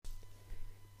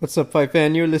What's up, Fight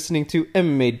Fan? You're listening to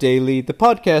MMA Daily, the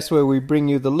podcast where we bring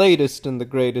you the latest and the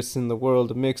greatest in the world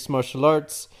of mixed martial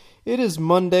arts. It is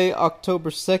Monday,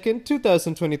 October 2nd,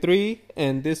 2023,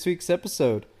 and this week's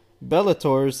episode,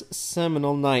 Bellator's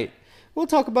Seminal Night. We'll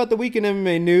talk about the week in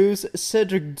MMA news,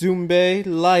 Cedric Doumbe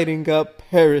lighting up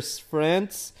Paris,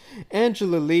 France,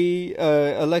 Ilima-Lei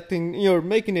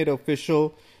making it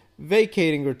official,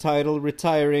 vacating her title,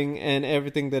 retiring, and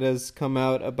everything that has come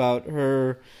out about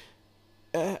her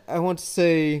I want to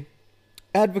say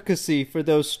advocacy for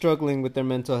those struggling with their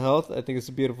mental health. I think it's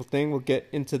a beautiful thing. We'll get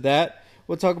into that.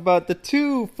 We'll talk about the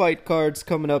two fight cards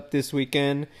coming up this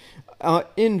weekend.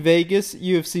 In Vegas,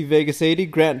 UFC Vegas 80,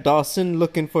 Grant Dawson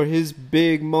looking for his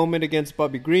big moment against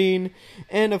Bobby Green.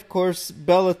 And of course,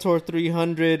 Bellator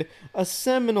 300, a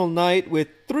seminal night with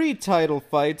 3 title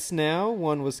fights now.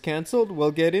 One was canceled.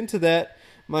 We'll get into that.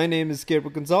 My name is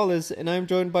Gabriel Gonzalez, and I'm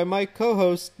joined by my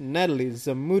co-host, Natalie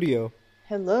Zamudio.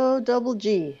 Hello, Double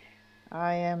G.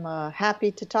 I am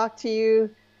happy to talk to you,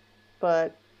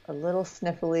 but a little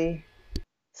sniffly.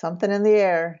 Something in the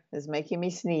air is making me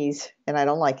sneeze, and I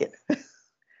don't like it.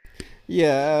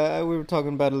 Yeah, we were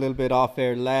talking about it a little bit off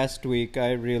air last week.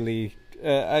 I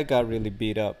got really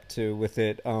beat up too with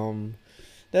it.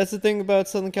 That's the thing about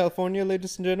Southern California,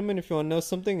 ladies and gentlemen. If you want to know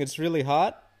something, it's really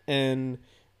hot, and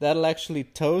that'll actually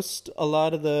toast a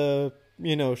lot of the,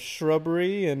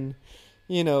 shrubbery and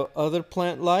other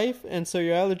plant life, and so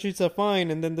your allergies are fine,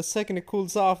 and then the second it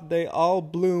cools off, they all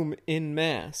bloom in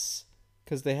mass,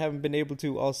 because they haven't been able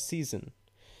to all season.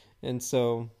 And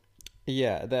so,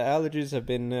 yeah, the allergies have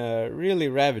been really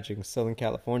ravaging Southern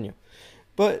California.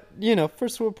 But,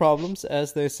 first world problems,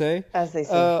 as they say. As they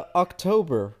say.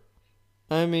 October.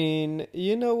 I mean,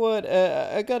 you know what?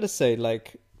 I gotta say,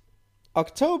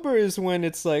 October is when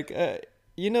it's like,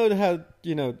 you know how,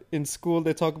 in school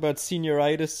they talk about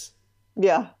senioritis?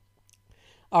 Yeah.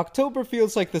 October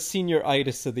feels like the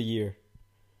senioritis of the year.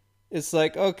 It's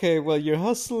like, okay, well, you're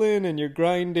hustling and you're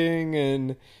grinding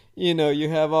and, you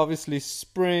have obviously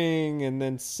spring and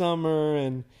then summer.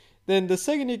 And then the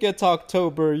second you get to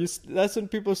October, that's when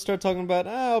people start talking about,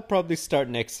 I'll probably start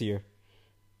next year.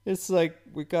 It's like,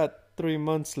 we got 3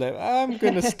 months left. I'm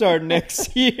going to start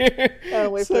next year.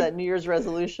 Wait for that New Year's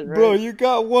resolution, right? Bro, you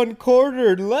got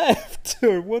 1/4 left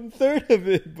or 1/3 of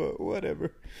it, but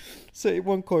whatever. Say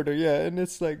 1/4, yeah, and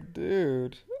it's like,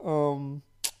 dude,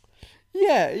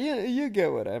 yeah, you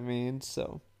get what I mean.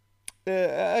 So,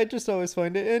 I just always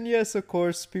find it, and yes, of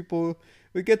course,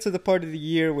 we get to the part of the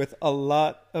year with a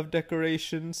lot of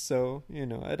decorations, so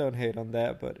I don't hate on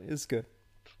that, but it's good.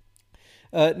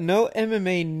 No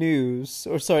MMA news,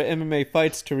 MMA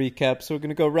fights to recap, so we're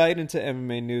gonna go right into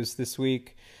MMA news this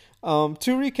week. To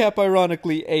recap,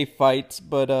 ironically, a fight,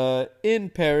 but in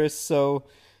Paris, so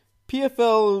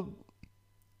PFL.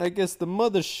 I guess the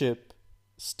mothership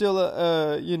still,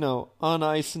 on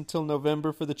ice until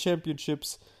November for the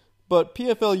championships. But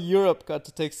PFL Europe got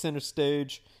to take center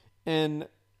stage. And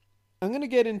I'm going to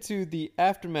get into the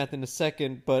aftermath in a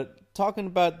second. But talking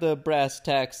about the brass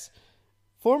tacks,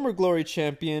 former Glory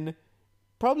champion,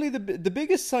 probably the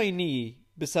biggest signee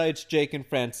besides Jake and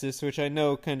Francis, which I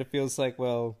know kind of feels like,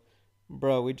 well,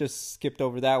 bro, we just skipped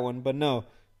over that one. But no,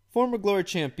 former Glory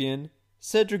champion,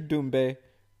 Cedric Doumbe,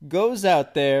 goes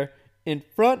out there in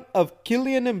front of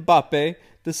Kylian Mbappe,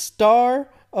 the star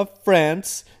of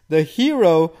France, the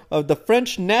hero of the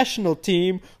French national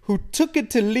team who took it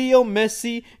to Leo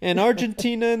Messi and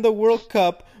Argentina in the World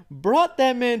Cup, brought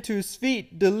that man to his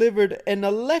feet, delivered an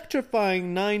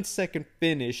electrifying 9-second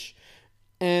finish.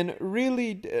 And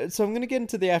really, so I'm going to get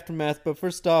into the aftermath, but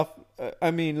first off,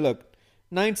 look,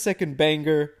 9-second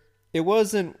banger. It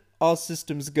wasn't all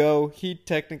systems go. He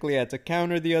technically had to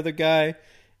counter the other guy.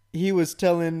 He was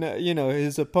telling,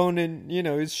 his opponent,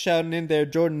 he's shouting in there,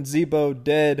 Jordan Zebo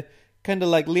dead. Kind of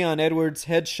like Leon Edwards,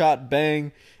 headshot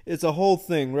bang. It's a whole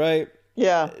thing, right?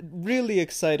 Yeah. Really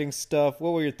exciting stuff.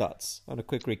 What were your thoughts on a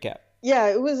quick recap? Yeah,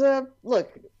 it was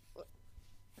look,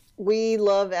 we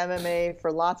love MMA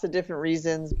for lots of different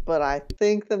reasons, but I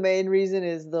think the main reason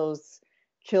is those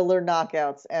killer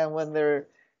knockouts. And when they're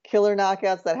killer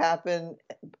knockouts that happen,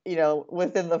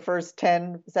 within the first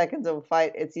 10 seconds of a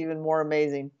fight, it's even more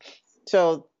amazing.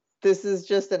 So this is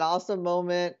just an awesome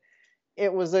moment.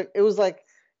 It was like,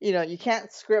 you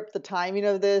can't script the timing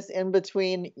of this in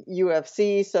between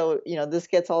UFC. So, this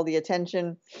gets all the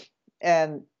attention,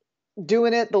 and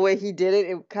doing it the way he did it,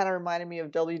 it kind of reminded me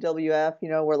of WWF,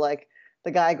 where like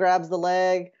the guy grabs the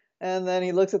leg and then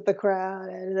he looks at the crowd,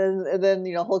 and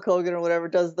then Hulk Hogan or whatever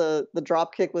does the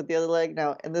drop kick with the other leg.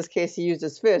 Now, in this case, he used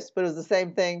his fist, but it was the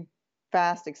same thing.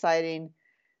 Fast, exciting.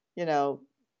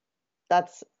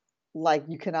 That's like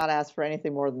you cannot ask for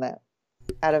anything more than that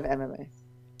out of MMA.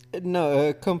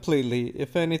 No, completely.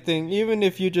 If anything, even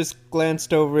if you just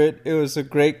glanced over it, it was a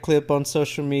great clip on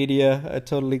social media. I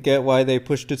totally get why they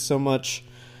pushed it so much.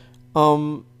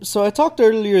 So I talked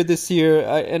earlier this year,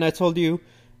 and I told you,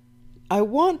 I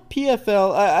want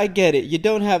PFL. I get it. You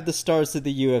don't have the stars of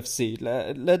the UFC.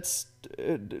 Let's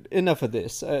enough of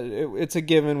this. It's a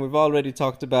given. We've already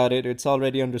talked about it. It's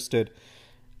already understood.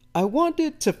 I want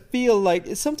it to feel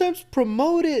like, sometimes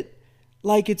promote it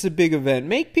like it's a big event.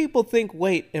 Make people think,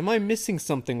 wait, am I missing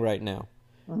something right now?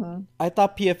 Mm-hmm. I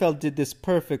thought PFL did this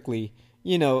perfectly.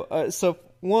 So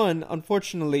one,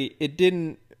 unfortunately, it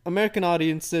didn't. American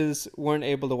audiences weren't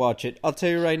able to watch it. I'll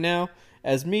tell you right now,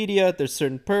 as media, there's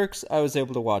certain perks. I was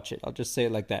able to watch it. I'll just say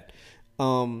it like that.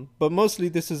 But mostly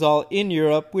this is all in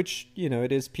Europe, which,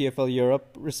 it is PFL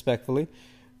Europe, respectfully.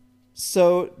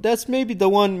 So that's maybe the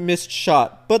one missed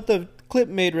shot. But the clip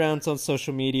made rounds on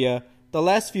social media. The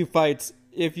last few fights,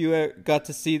 if you got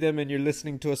to see them and you're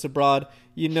listening to us abroad,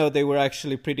 they were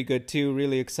actually pretty good too,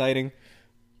 really exciting.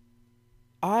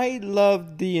 I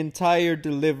loved the entire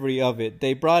delivery of it.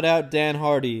 They brought out Dan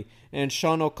Hardy and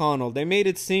Sean O'Connell. They made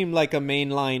it seem like a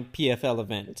mainline PFL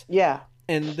event. Yeah.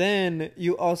 And then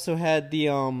you also had the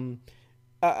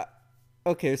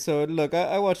okay, so look,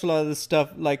 I watch a lot of this stuff.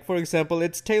 Like, for example,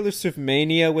 it's Taylor Swift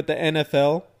mania with the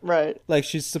NFL. Right. Like,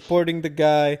 she's supporting the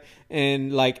guy,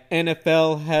 and like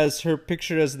NFL has her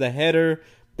picture as the header.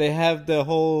 They have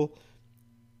the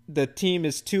team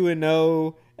is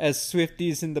 2-0 as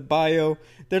Swifties in the bio.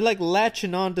 They're like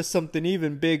latching on to something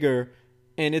even bigger,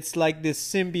 and it's like this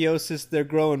symbiosis. They're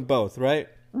growing both, right?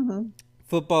 Mm-hmm.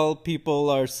 Football people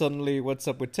are suddenly, what's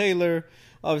up with Taylor?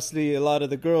 Obviously, a lot of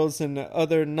the girls and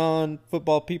other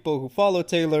non-football people who follow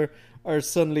Taylor are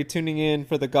suddenly tuning in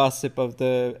for the gossip at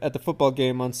the football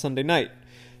game on Sunday night.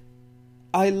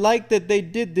 I like that they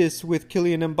did this with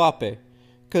Kylian Mbappe.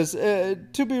 Because,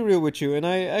 to be real with you, and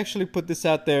I actually put this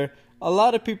out there, a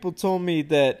lot of people told me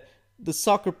that the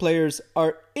soccer players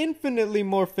are infinitely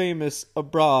more famous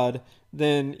abroad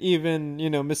than even,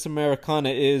 Miss Americana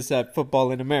is at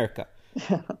football in America.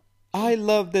 I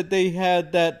love that they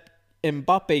had that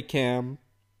Mbappe cam,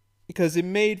 because it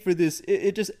made for this,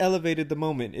 it just elevated the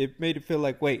moment. It made it feel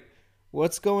like, wait,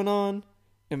 what's going on?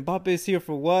 Mbappe's here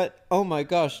for what? Oh my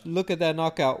gosh, look at that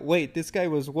knockout. Wait, this guy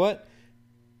was what?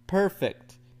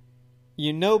 Perfect.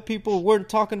 People weren't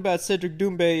talking about Cedric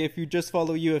Doumbe if you just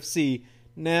follow UFC.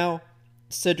 Now,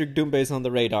 Cedric Doumbe is on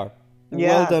the radar. Yeah.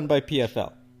 Well done by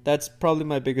PFL. That's probably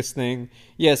my biggest thing.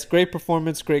 Yes, great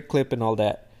performance, great clip, and all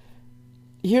that.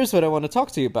 Here's what I want to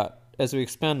talk to you about as we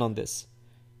expand on this.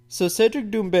 So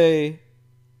Cedric Doumbe,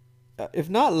 if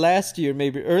not last year,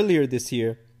 maybe earlier this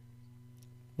year,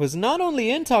 was not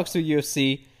only in talks with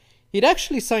UFC, he'd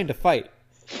actually signed a fight.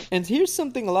 And here's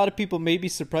something a lot of people may be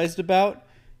surprised about.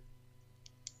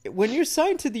 When you're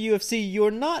signed to the UFC, you're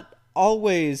not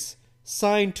always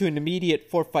signed to an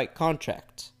immediate 4-fight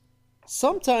contract.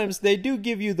 Sometimes they do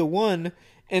give you the one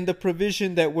and the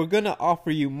provision that we're going to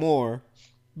offer you more.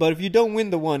 But if you don't win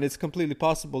the one, it's completely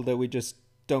possible that we just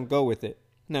don't go with it.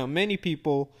 Now, many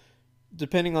people,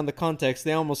 depending on the context,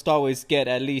 they almost always get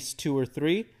at least 2 or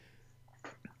 3.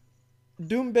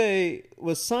 Doumbe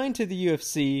was signed to the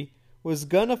UFC, was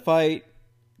gonna fight,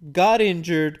 got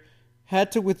injured,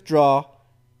 had to withdraw,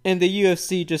 and the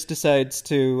UFC just decides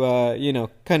to,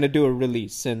 kind of do a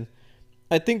release. And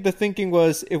I think the thinking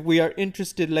was, if we are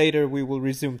interested later, we will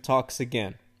resume talks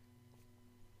again.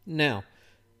 Now,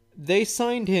 they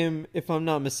signed him, if I'm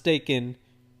not mistaken,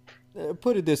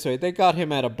 put it this way, they got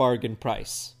him at a bargain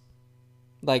price.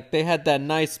 Like, they had that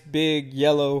nice big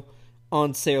yellow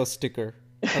on sale sticker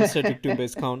on Cedric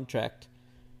Doumbe's contract.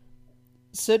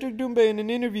 Cedric Doumbe in an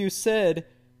interview said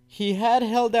he had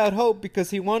held out hope because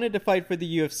he wanted to fight for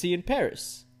the UFC in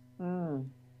Paris.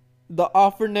 The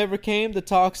offer never came, the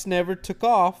talks never took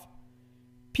off.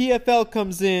 PFL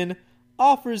comes in,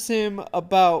 offers him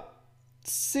about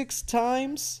 6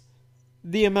 times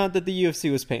the amount that the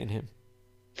UFC was paying him.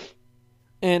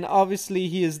 And obviously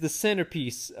he is the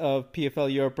centerpiece of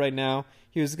PFL Europe right now.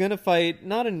 He was going to fight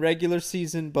not in regular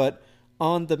season but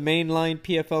on the mainline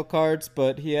PFL cards,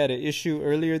 but he had an issue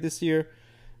earlier this year.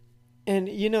 And,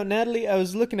 Natalie, I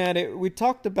was looking at it. We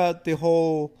talked about the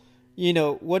whole,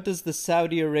 what does the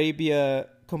Saudi Arabia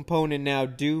component now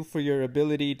do for your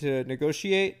ability to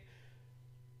negotiate?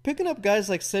 Picking up guys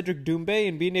like Cedric Doumbe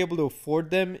and being able to afford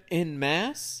them en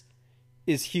masse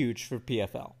is huge for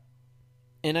PFL.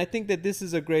 And I think that this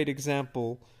is a great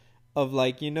example of,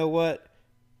 like, you know what?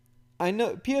 I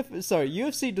know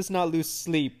UFC does not lose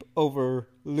sleep over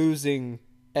losing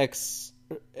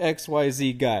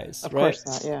XYZ guys, of right? Of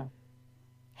course not, yeah.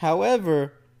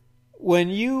 However, when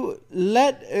you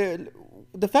let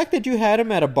the fact that you had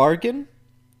him at a bargain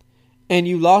and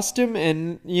you lost him,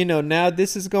 and now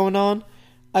this is going on,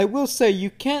 I will say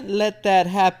you can't let that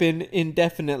happen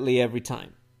indefinitely every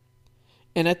time.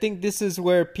 And I think this is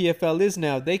where PFL is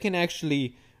now. They can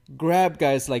actually grab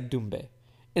guys like Doumbe.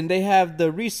 And they have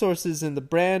the resources and the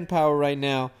brand power right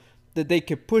now that they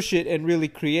could push it and really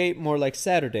create more like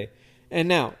Saturday. And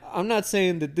now, I'm not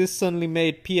saying that this suddenly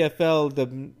made PFL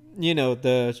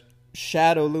the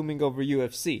shadow looming over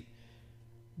UFC.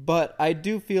 But I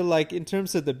do feel like in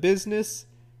terms of the business,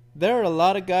 there are a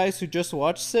lot of guys who just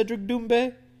watch Cedric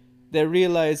Doumbe that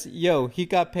realize, yo, he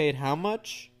got paid how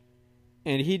much?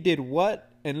 And he did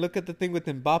what? And look at the thing with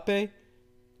Mbappe.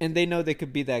 And they know they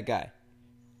could be that guy.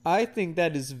 I think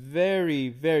that is very,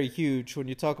 very huge when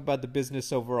you talk about the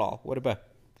business overall. What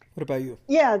about you?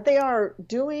 Yeah, they are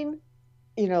doing,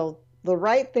 the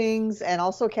right things and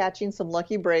also catching some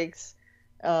lucky breaks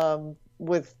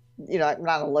with,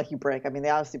 not a lucky break. I mean, they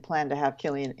obviously plan to have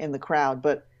Killian in the crowd,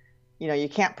 but, you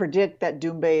can't predict that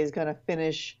Doumbe is going to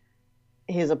finish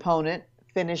his opponent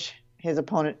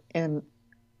in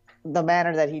the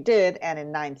manner that he did and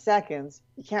in 9 seconds.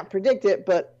 You can't predict it,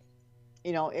 but,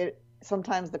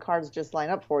 sometimes the cards just line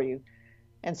up for you.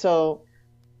 And so,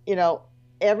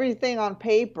 everything on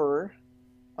paper,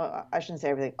 I shouldn't say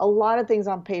everything, a lot of things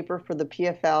on paper for the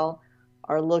PFL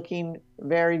are looking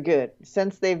very good.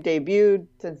 Since they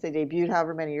debuted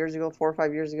however many years ago, 4 or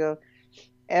 5 years ago,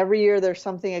 every year there's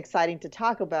something exciting to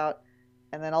talk about.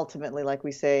 And then ultimately, like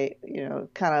we say,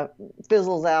 kind of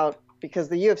fizzles out because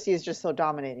the UFC is just so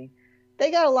dominating.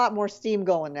 They got a lot more steam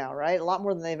going now, right? A lot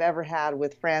more than they've ever had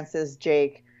with Francis,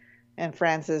 Jake, and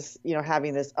Francis,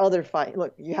 having this other fight.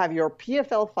 Look, you have your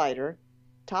PFL fighter,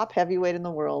 top heavyweight in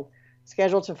the world,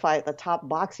 scheduled to fight the top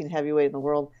boxing heavyweight in the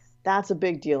world. That's a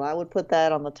big deal. I would put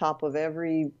that on the top of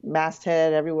every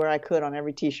masthead, everywhere I could, on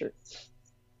every T-shirt.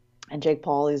 And Jake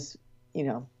Paul is,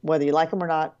 whether you like him or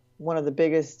not, one of the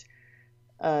biggest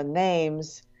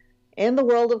names in the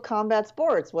world of combat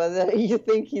sports, whether you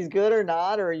think he's good or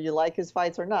not, or you like his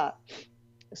fights or not.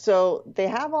 So they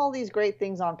have all these great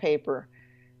things on paper.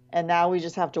 And now we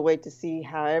just have to wait to see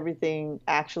how everything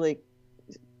actually,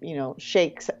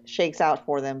 shakes out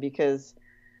for them, because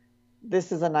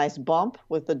this is a nice bump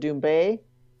with the Doumbe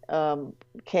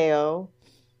KO,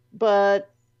 but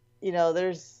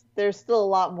there's still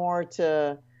a lot more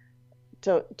to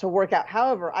work out.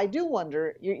 However, I do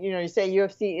wonder. You say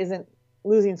UFC isn't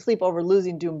losing sleep over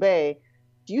losing Doumbe.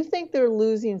 Do you think they're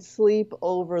losing sleep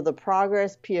over the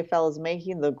progress PFL is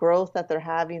making, the growth that they're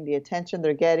having, the attention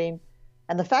they're getting,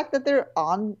 and the fact that they're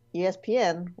on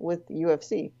ESPN with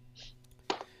UFC?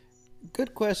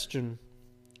 Good question.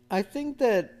 I think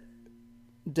that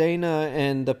Dana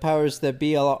and the powers that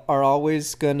be are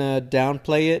always gonna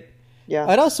downplay it. Yeah.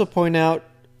 I'd also point out,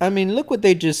 look what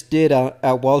they just did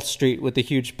at Wall Street with the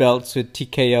huge belts with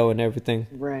TKO and everything.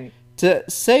 Right. To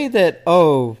say that,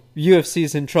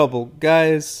 UFC's in trouble,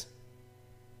 guys,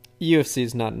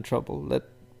 UFC's not in trouble.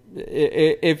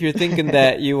 If you're thinking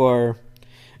that, you are.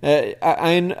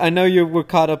 I know you were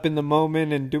caught up in the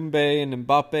moment and Doumbe and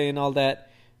Mbappe and all that.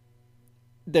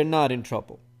 They're not in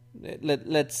trouble.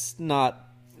 Let's not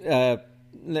entertain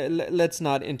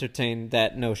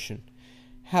that notion.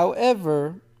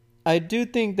 However, I do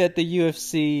think that the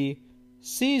UFC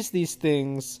sees these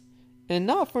things, and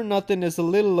not for nothing is a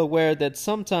little aware that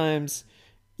sometimes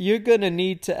you're gonna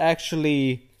need to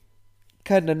actually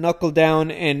kind of knuckle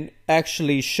down and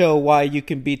actually show why you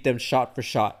can beat them shot for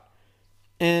shot.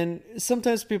 And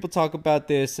sometimes people talk about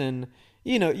this, and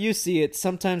you see it.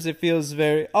 Sometimes it feels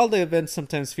all the events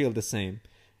sometimes feel the same.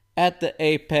 At the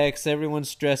apex,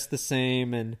 everyone's dressed the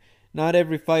same, and not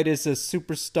every fight is a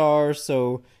superstar,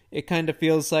 so it kind of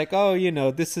feels like,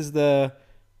 this is the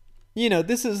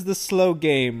slow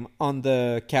game on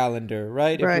the calendar,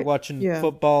 right? If you're watching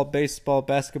football, baseball,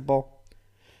 basketball.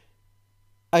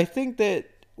 I think that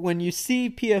when you see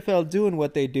PFL doing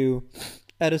what they do,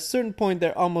 at a certain point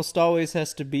there almost always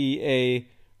has to be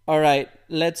all right,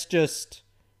 let's just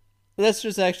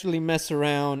actually mess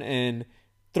around and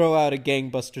throw out a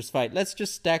gangbusters fight. Let's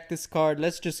just stack this card.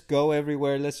 Let's just go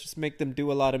everywhere. Let's just make them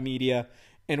do a lot of media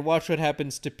and watch what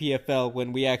happens to PFL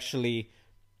when we actually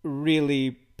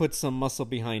really put some muscle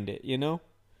behind it,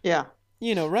 Yeah.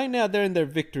 Right now they're in their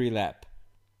victory lap.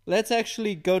 Let's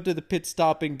actually go to the pit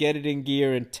stop and get it in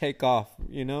gear and take off,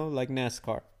 like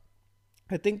NASCAR.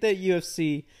 I think that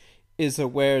UFC is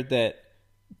aware that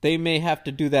they may have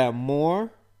to do that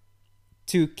more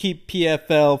to keep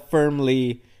PFL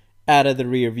firmly out of the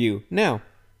rear view. Now,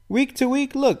 week to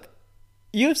week, look,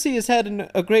 UFC has had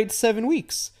a great 7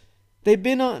 weeks. They've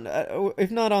been on,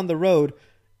 if not on the road,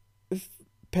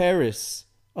 Paris,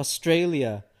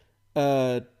 Australia,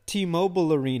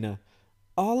 T-Mobile Arena,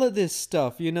 all of this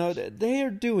stuff, they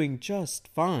are doing just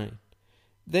fine.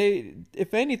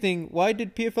 If anything, why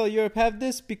did PFL Europe have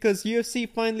this? Because UFC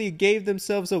finally gave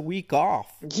themselves a week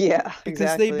off. Yeah, because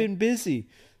exactly. they've been busy.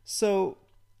 So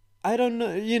I don't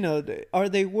know, are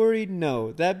they worried?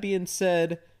 No. That being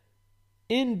said,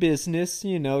 in business,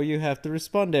 you have to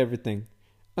respond to everything.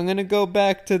 I'm going to go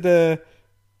back to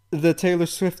the Taylor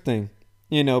Swift thing,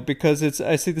 because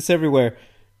I see this everywhere.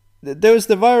 There was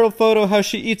the viral photo how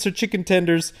she eats her chicken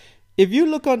tenders. If you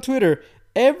look on Twitter,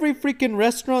 every freaking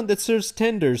restaurant that serves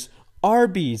tenders,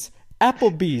 Arby's,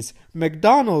 Applebee's,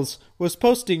 McDonald's, was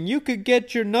posting you could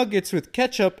get your nuggets with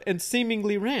ketchup and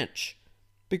seemingly ranch.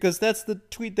 Because that's the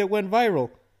tweet that went viral.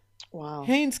 Wow.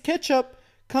 Heinz Ketchup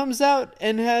comes out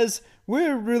and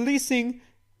we're releasing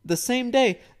the same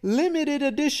day, limited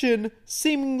edition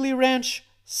seemingly ranch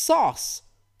sauce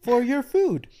for your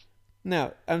food.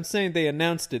 Now, I'm saying they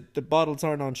announced it. The bottles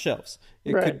aren't on shelves.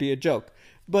 It could be a joke.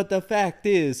 But the fact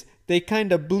is, they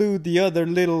kind of blew the other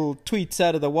little tweets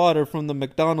out of the water from the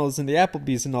McDonald's and the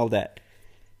Applebee's and all that.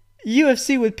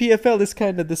 UFC with PFL is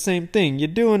kind of the same thing. You're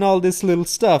doing all this little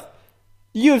stuff.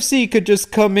 UFC could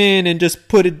just come in and just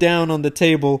put it down on the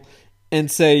table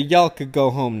and say, y'all could go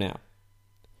home now.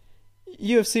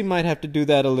 UFC might have to do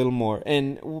that a little more.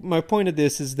 And my point of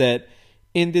this is that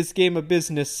in this game of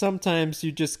business, sometimes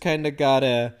you just kind of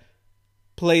gotta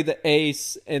play the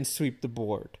ace and sweep the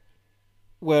board.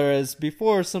 Whereas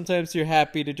before, sometimes you're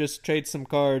happy to just trade some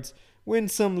cards, win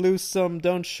some, lose some,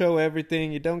 don't show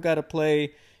everything. You don't gotta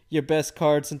play your best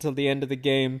cards until the end of the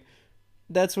game.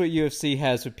 That's what UFC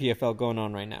has with PFL going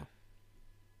on right now.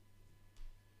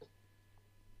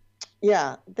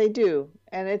 Yeah, they do.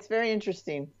 And it's very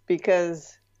interesting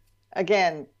because,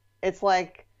 again, it's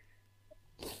like,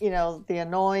 the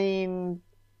annoying,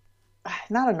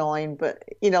 not annoying, but,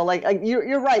 like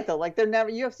you're right, though. Like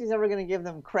UFC's never going to give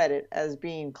them credit as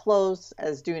being close,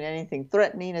 as doing anything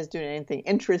threatening, as doing anything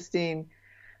interesting.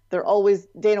 They're always,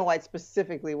 Dana White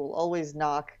specifically, will always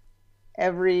knock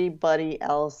everybody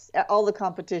else, all the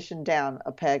competition down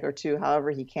a peg or two,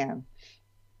 however he can.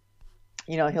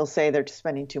 He'll say they're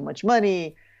spending too much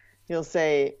money. He'll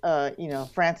say,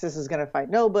 Francis is going to fight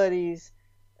nobodies.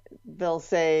 They'll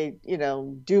say,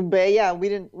 Doumbe, yeah,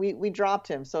 we dropped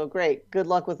him. So great. Good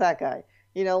luck with that guy.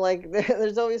 Like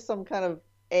there's always some kind of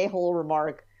a-hole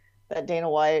remark that Dana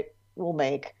White will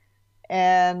make.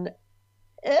 And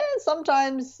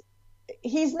sometimes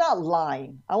he's not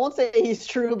lying. I won't say he's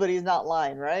true, but he's not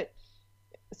lying, right?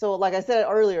 So like I said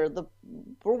earlier,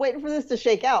 we're waiting for this to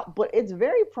shake out, but it's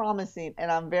very promising,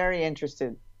 and I'm very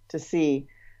interested to see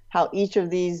how each of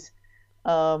these,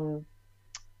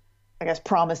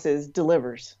 promises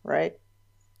delivers, right?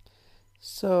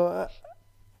 So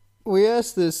we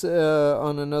asked this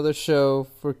on another show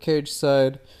for Cage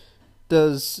Side.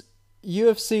 Does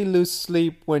UFC lose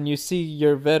sleep when you see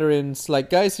your veterans, like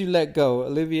guys you let go,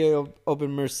 Olivier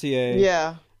Aubin-Mercier,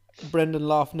 yeah, Brendan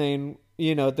Loughnane,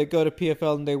 they go to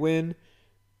PFL and they win?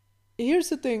 Here's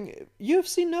the thing.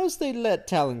 UFC knows they let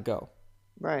talent go.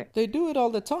 Right. They do it all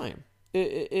the time.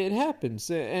 It happens.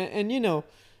 And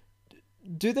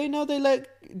do they know they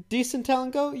let decent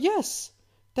talent go? Yes.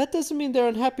 That doesn't mean they're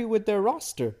unhappy with their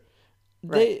roster.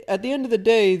 Right. At the end of the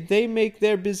day, they make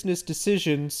their business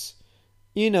decisions.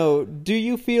 Do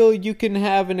you feel you can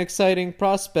have an exciting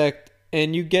prospect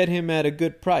and you get him at a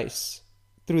good price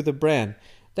through the brand?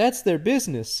 That's their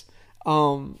business.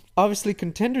 Obviously,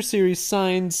 Contender Series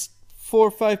signs 4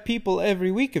 or 5 people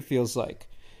every week, it feels like.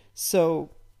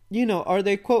 So, are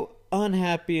they, quote,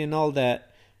 unhappy and all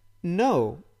that?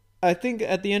 No. I think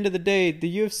at the end of the day,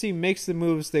 the UFC makes the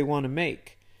moves they want to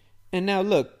make. And now,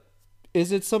 look,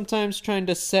 is it sometimes trying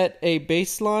to set a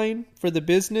baseline for the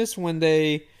business when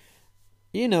they,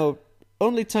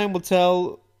 only time will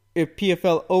tell if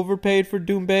PFL overpaid for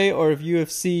Doumbe or if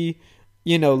UFC,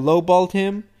 lowballed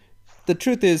him? The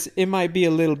truth is, it might be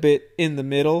a little bit in the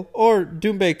middle, or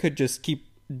Doumbe could just keep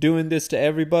doing this to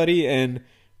everybody and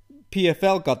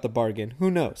PFL got the bargain. Who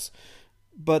knows?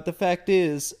 But the fact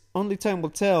is, only time will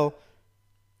tell.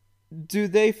 Do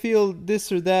they feel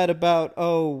this or that about,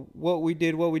 what we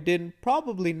did, what we didn't?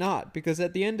 Probably not, because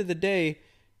at the end of the day,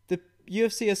 the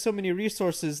UFC has so many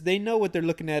resources, they know what they're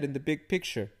looking at in the big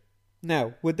picture.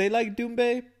 Now, would they like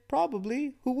Doumbe?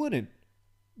 Probably. Who wouldn't?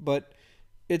 But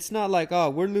it's not like,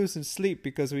 we're losing sleep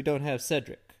because we don't have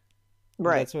Cedric.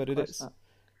 Right. That's what it is. So,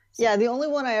 yeah, the only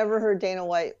one I ever heard Dana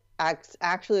White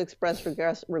actually express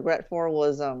regret for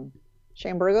was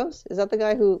Shane Burgos. Is that the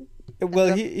guy who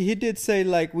Well, he did say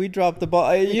like we dropped the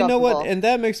ball. We You dropped know the what? ball. And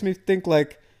that makes me think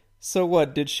like, so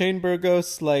what? Did Shane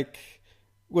Burgos like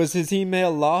was his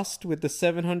email lost with the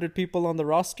 700 people on the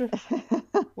roster?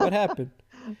 What happened?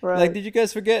 Like, Right. did you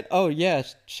guys forget? Oh yeah,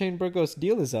 Shane Burgos'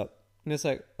 deal is up, and it's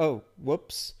like, oh,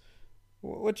 whoops.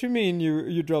 What you mean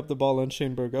you dropped the ball on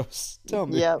Shane Burgos? Tell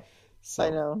me. Yep. I So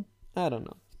know. I don't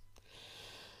know.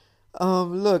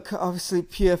 Look, obviously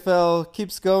PFL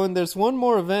keeps going. There's one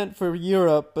more event for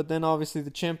Europe, but then obviously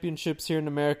the championships here in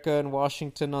America and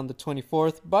Washington on the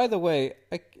 24th. By the way,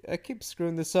 I keep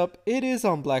screwing this up. It is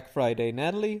on Black Friday,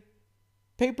 Natalie.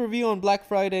 Pay-per-view on Black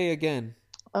Friday again.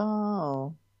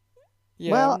 Oh.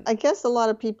 Yeah, Well, I guess a lot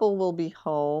of people will be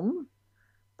home,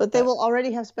 but they uh, will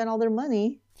already have spent all their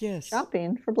money yes.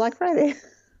 shopping for Black Friday.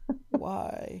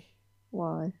 Why?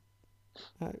 Why?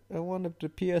 I want the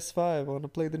PS5. I want to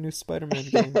play the new Spider-Man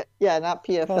game. Yeah, not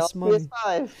PFL, Costs money.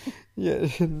 PS5. Yeah,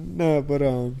 no, but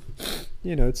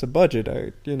it's a budget.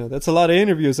 That's a lot of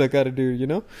interviews I got to do,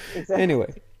 Exactly.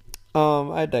 Anyway,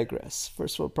 I digress.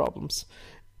 First world problems.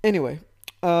 Anyway,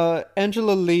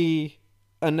 Angela Lee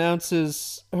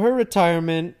announces her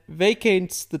retirement,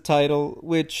 vacates the title,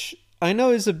 which I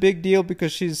know is a big deal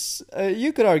because she's,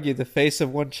 you could argue, the face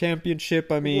of one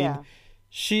championship. I mean, Yeah.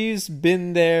 she's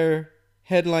been there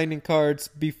headlining cards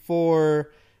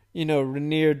before,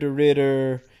 Renier de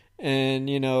Ritter and,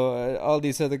 all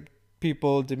these other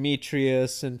people,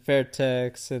 Demetrius and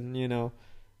Fairtex and,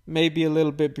 maybe a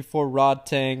little bit before Rod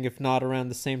Tang, if not around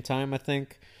the same time, I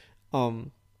think.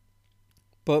 Um,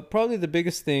 but probably the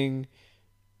biggest thing,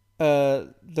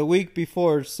 the week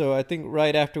before, so I think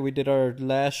right after we did our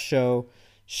last show,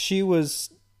 she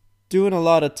was doing a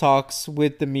lot of talks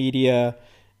with the media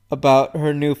about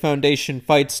her new foundation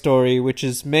fight story, which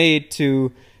is made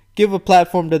to give a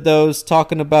platform to those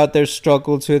talking about their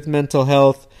struggles with mental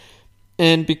health.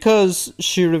 And because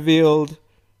she revealed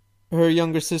her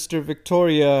younger sister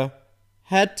Victoria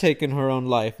had taken her own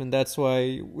life, and that's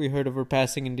why we heard of her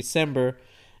passing in December.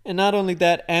 And not only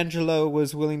that, Angela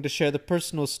was willing to share the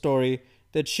personal story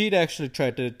that she'd actually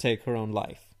tried to take her own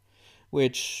life,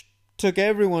 which took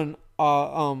everyone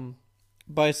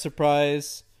by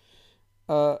surprise.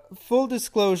 Full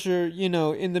disclosure,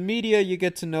 in the media you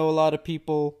get to know a lot of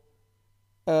people.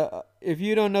 If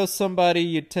you don't know somebody,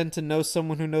 you tend to know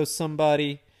someone who knows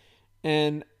somebody.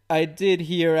 And I did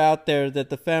hear out there that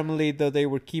the family, though they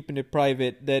were keeping it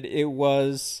private, that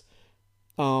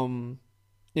um,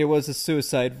 it was a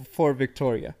suicide for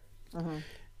Victoria. Hmm.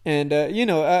 And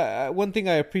one thing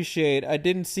I appreciate, I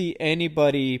didn't see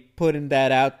anybody putting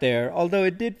that out there. Although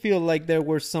it did feel like there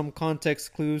were some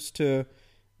context clues to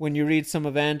when you read some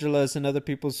of Angela's and other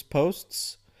people's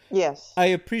posts. Yes. I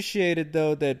appreciated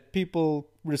though that people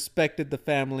respected the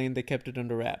family and they kept it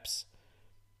under wraps.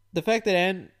 The fact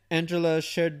that Angela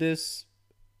shared this,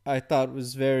 I thought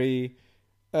was very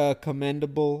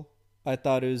commendable. I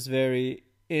thought it was very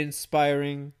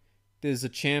inspiring. This is a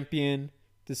champion.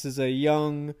 This is a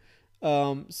young,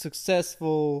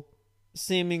 successful,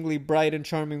 seemingly bright and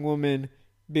charming woman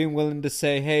being willing to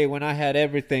say, hey, when I had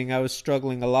everything, I was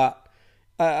struggling a lot.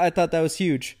 I thought that was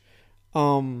huge.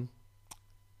 Um,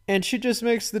 and she just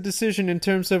makes the decision in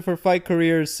terms of her fight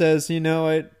career, says,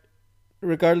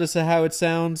 regardless of how it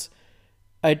sounds,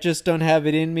 I just don't have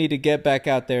it in me to get back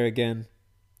out there again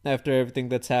after everything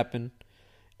that's happened.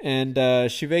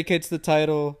 And she vacates the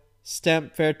title.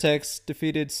 Stamp Fairtex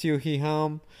defeated Seo Hee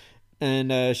Ham,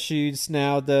 and she's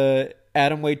now the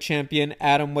atomweight champion.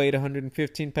 Atomweight,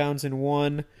 115 pounds and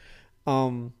one.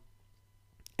 Um,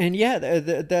 and yeah,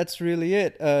 that's really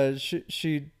it.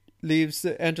 She leaves.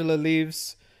 Angela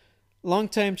leaves.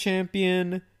 Longtime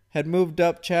champion, had moved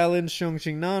up, challenged Xiong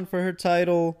Jingnan for her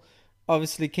title.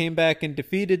 Obviously came back and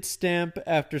defeated Stamp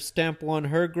after Stamp won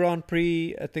her Grand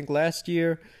Prix, I think last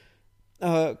year.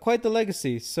 Quite the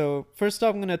legacy. So first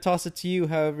off, I'm going to toss it to you,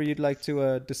 however you'd like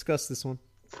to discuss this one.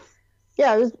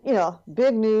 Yeah, it was,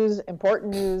 big news,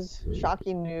 important news,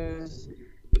 shocking news,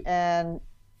 and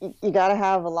you got to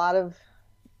have a lot of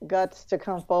guts to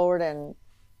come forward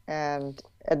and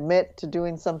admit to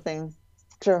doing something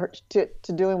to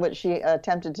doing what she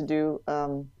attempted to do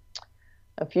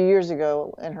a few years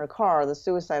ago in her car, the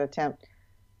suicide attempt.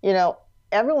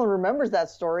 Everyone remembers that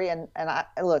story, and I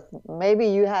look, maybe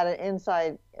you had an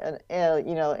inside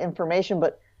information,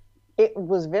 but it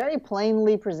was very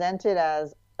plainly presented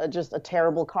as just a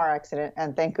terrible car accident,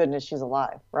 and thank goodness she's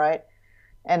alive, right?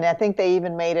 And I think they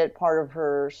even made it part of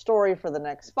her story for the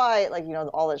next fight, like,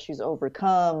 all that she's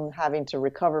overcome, having to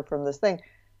recover from this thing.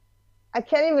 I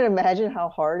can't even imagine how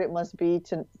hard it must be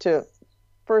to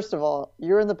first of all,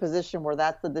 you're in the position where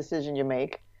that's the decision you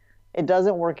make. It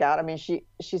doesn't work out. I mean, she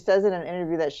says in an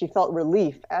interview that she felt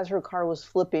relief as her car was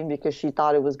flipping because she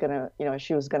thought it was gonna,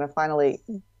 she was gonna finally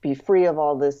be free of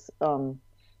all this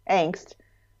angst.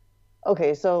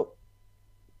 Okay, so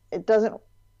it doesn't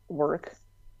work.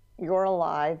 You're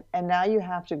alive, and now you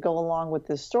have to go along with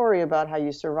this story about how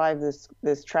you survived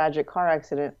this tragic car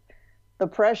accident. The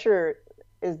pressure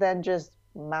is then just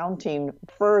mounting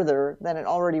further than it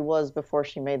already was before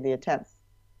she made the attempt.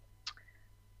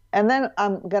 And then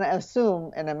I'm going to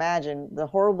assume and imagine the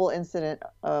horrible incident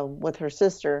with her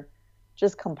sister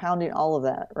just compounding all of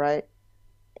that, right?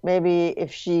 Maybe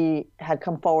if she had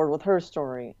come forward with her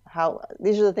story, how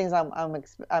these are the things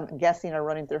I'm guessing are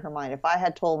running through her mind. If I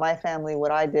had told my family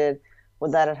what I did,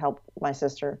 would that have helped my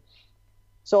sister?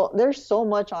 So there's so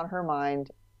much on her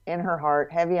mind, in her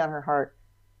heart, heavy on her heart.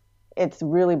 It's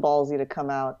really ballsy to come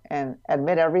out and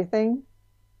admit everything.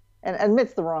 And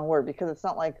admit's the wrong word because it's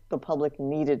not like the public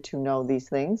needed to know these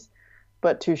things,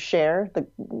 but to share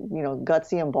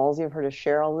gutsy and ballsy of her to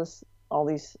share all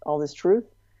this truth.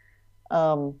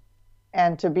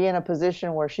 And to be in a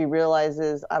position where she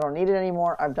realizes I don't need it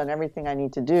anymore. I've done everything I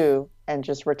need to do and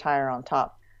just retire on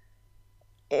top.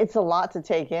 It's a lot to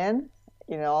take in,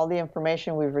 all the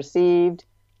information we've received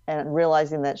and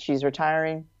realizing that she's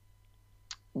retiring.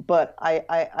 But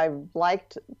I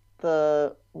liked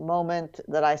the moment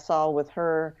that I saw with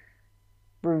her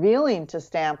revealing to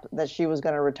Stamp that she was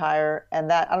going to retire. And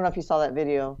that, I don't know if you saw that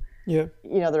video. Yeah.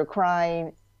 They're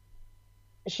crying.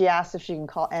 She asks if she can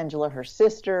call Angela her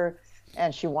sister,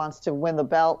 and she wants to win the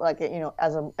belt,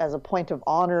 as a point of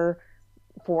honor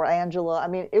for Angela. I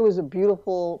mean, it was a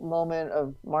beautiful moment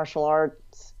of martial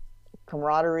arts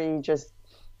camaraderie, just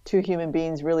two human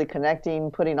beings really connecting,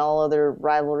 putting all other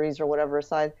rivalries or whatever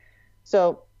aside.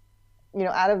 So,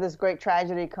 out of this great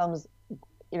tragedy comes,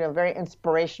 very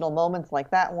inspirational moments like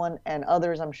that one and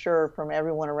others, I'm sure, from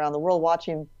everyone around the world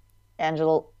watching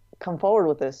Angela come forward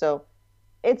with this. So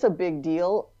it's a big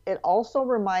deal. It also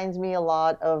reminds me a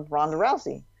lot of Ronda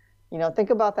Rousey. Think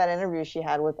about that interview she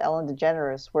had with Ellen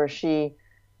DeGeneres, where she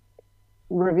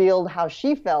revealed how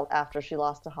she felt after she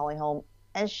lost to Holly Holm,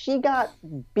 and she got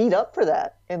beat up for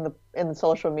that in the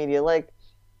social media. Like,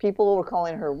 people were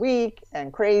calling her weak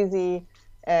and crazy,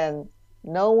 and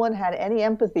no one had any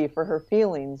empathy for her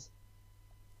feelings.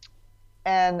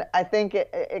 And I think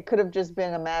it could have just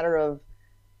been a matter of,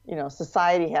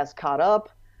 society has caught up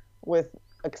with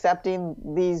accepting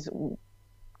these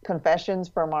confessions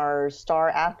from our star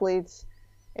athletes.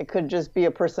 It could just be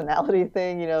a personality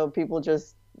thing. People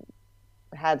just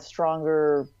had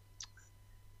stronger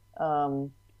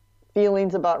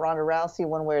feelings about Ronda Rousey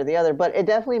one way or the other. But it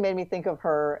definitely made me think of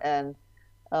her, and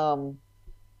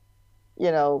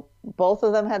both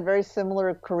of them had very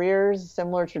similar careers,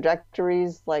 similar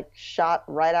trajectories, like shot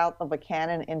right out of a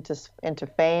cannon into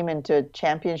fame, into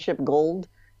championship gold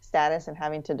status, and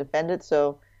having to defend it.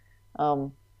 So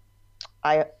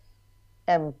I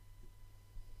am,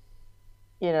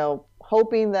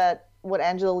 hoping that what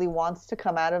Angela Lee wants to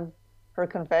come out of her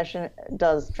confession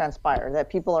does transpire, that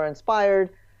people are inspired,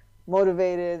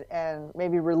 motivated, and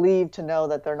maybe relieved to know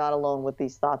that they're not alone with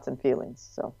these thoughts and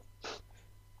feelings. So.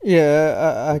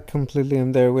 Yeah, I completely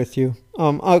am there with you.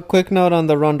 A quick note on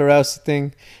the Ronda Rousey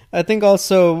thing. I think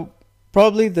also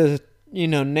probably the,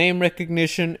 name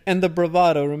recognition and the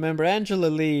bravado. Remember, Angela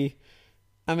Lee,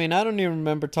 I mean, I don't even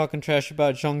remember talking trash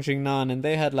about Zhang Jingnan, and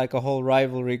they had like a whole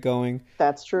rivalry going.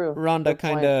 That's true. Ronda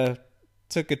kind of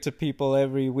took it to people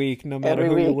every week, no matter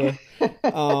who you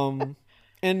were.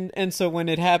 And so when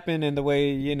it happened and the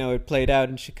way, it played out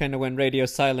and she kind of went radio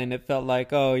silent, it felt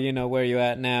like, oh, where you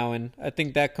at now? And I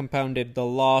think that compounded the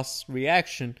loss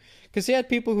reaction. Because you had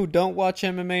people who don't watch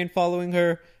MMA and following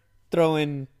her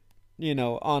throwing,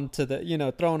 onto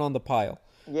the, throwing on the pile.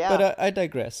 Yeah. But I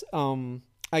digress.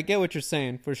 I get what you're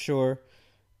saying, for sure.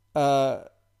 I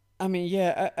mean,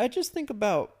 yeah, I just think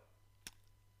about,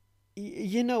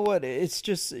 you know what? It's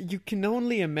just, you can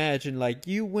only imagine, like,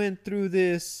 you went through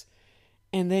this.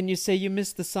 And then you say you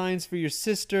missed the signs for your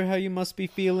sister, how you must be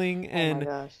feeling. And oh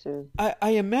my gosh, dude. I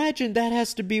imagine that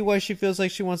has to be why she feels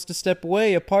like she wants to step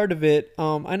away, a part of it.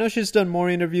 I know she's done more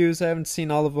interviews. I haven't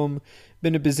seen all of them.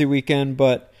 Been a busy weekend.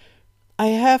 But I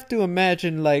have to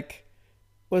imagine, like,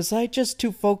 was I just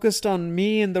too focused on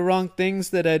me and the wrong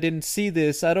things that I didn't see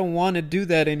this? I don't want to do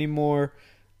that anymore.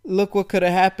 Look what could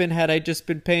have happened had I just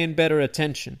been paying better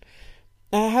attention.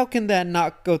 How can that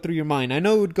not go through your mind? I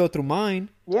know it would go through mine.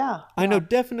 Yeah. I know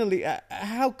definitely.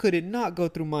 How could it not go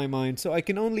through my mind? So I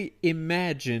can only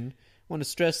imagine. I want to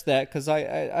stress that because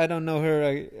I don't know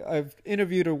her. I've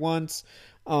interviewed her once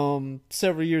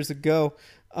several years ago.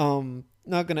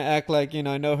 Not going to act like,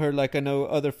 I know her like I know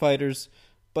other fighters.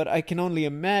 but I can only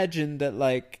imagine that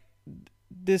like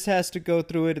this has to go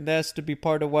through it, and that has to be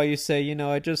part of why you say,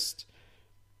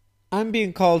 I'm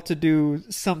being called to do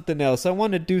something else. I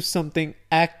want to do something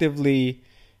actively,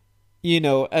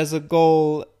 as a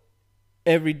goal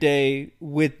every day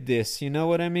with this. You know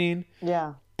what I mean?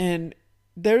 Yeah. And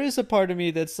there is a part of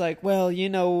me that's like, well,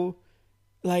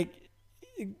 like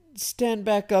stand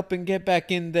back up and get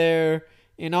back in there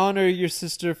and honor your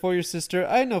sister for your sister.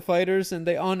 I know fighters and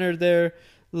they honor their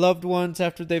loved ones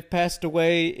after they've passed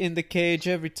away in the cage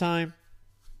every time.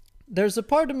 There's a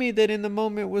part of me that in the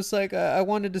moment was like, I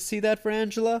wanted to see that for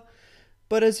Angela.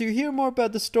 But as you hear more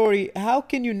about the story, how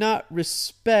can you not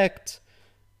respect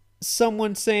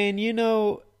someone saying,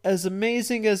 as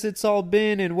amazing as it's all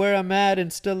been and where I'm at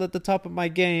and still at the top of my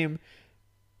game,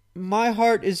 my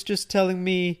heart is just telling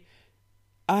me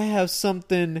I have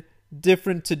something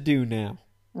different to do now.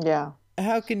 Yeah.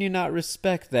 How can you not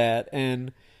respect that?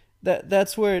 And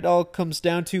that's where it all comes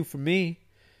down to for me.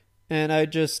 And I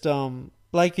just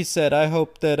like you said, I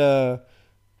hope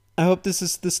this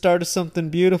is the start of something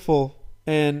beautiful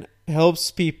and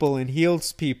helps people and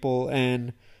heals people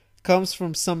and comes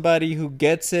from somebody who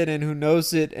gets it and who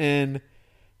knows it and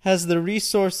has the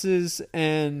resources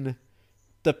and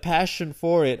the passion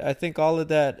for it. I think all of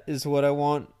that is what I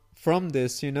want from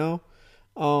this,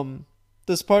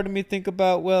 Does part of me think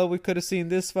about, well, we could have seen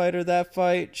this fight or that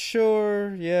fight?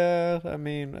 Sure, yeah. I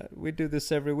mean, we do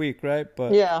this every week, right?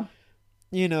 But yeah.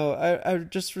 I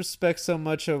just respect so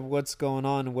much of what's going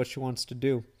on and what she wants to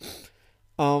do.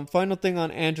 Final thing on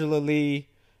Angela-Lee,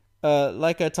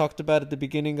 like I talked about at the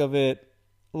beginning of it,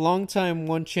 longtime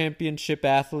one championship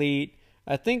athlete.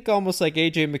 I think almost like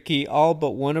AJ McKee, all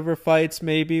but one of her fights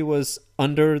maybe was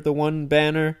under the one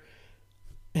banner.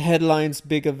 Headlines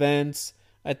big events.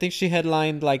 I think she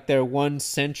headlined like their 1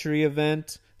 century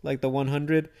event, like the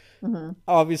 100. Mm-hmm.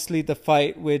 Obviously the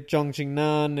fight with Zhang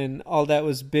Jingnan and all that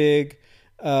was big.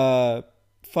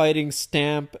 Fighting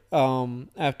Stamp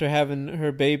after having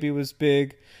her baby was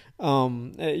big.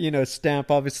 Stamp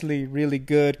obviously really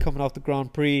good coming off the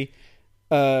Grand Prix.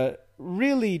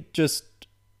 Really just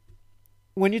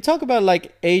when you talk about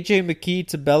like AJ McKee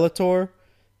to Bellator,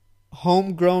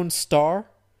 homegrown star,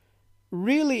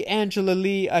 really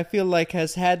Angela-Lee I feel like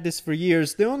has had this for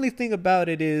years. The only thing about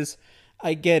it is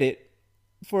I get it.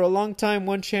 For a long time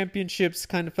one championships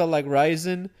kind of felt like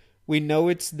Ryzen. We know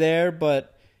it's there,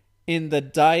 but in the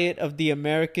diet of the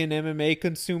American MMA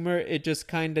consumer, it just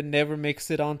kind of never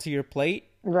makes it onto your plate.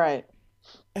 Right.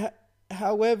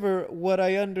 However, what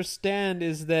I understand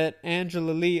is that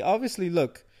Angela-Lee, obviously,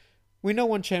 look, we know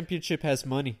one championship has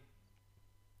money.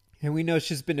 And we know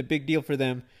she's been a big deal for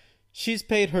them. She's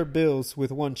paid her bills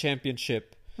with one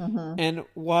championship. Mm-hmm. And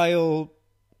while,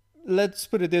 let's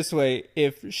put it this way,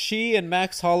 if she and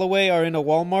Max Holloway are in a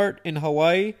Walmart in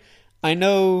Hawaii, I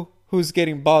know who's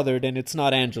getting bothered, and it's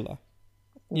not Angela.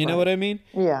 You know what I mean?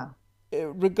 Yeah.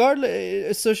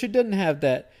 Regardless, so she doesn't have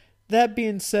that. That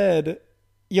being said,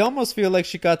 you almost feel like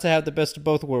she got to have the best of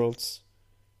both worlds.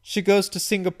 She goes to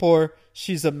Singapore,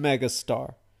 she's a mega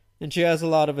star, and she has a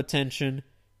lot of attention,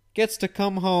 gets to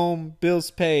come home,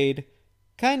 bills paid,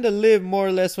 kind of live more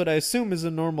or less what I assume is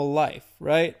a normal life,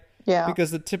 right? Yeah.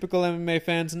 Because the typical MMA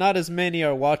fans, not as many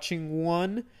are watching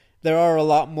one. There are a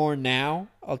lot more now,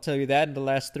 I'll tell you that, in the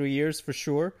last 3 years for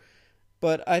sure.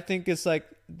 But I think it's like,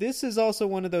 this is also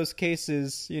one of those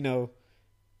cases,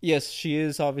 yes, she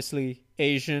is obviously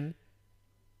Asian.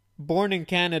 Born in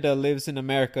Canada, lives in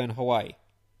America and Hawaii.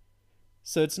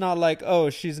 So it's not like, oh,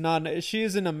 she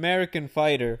is an American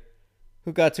fighter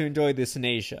who got to enjoy this in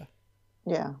Asia.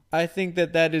 Yeah. I think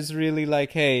that is really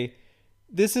like, hey,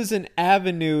 this is an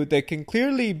avenue that can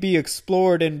clearly be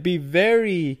explored and be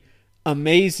very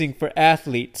amazing for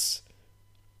athletes.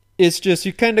 It's just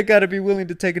you kind of got to be willing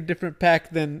to take a different path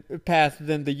than the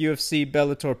UFC,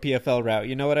 Bellator, PFL route.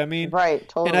 You know what I mean? Right,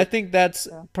 totally. And I think that's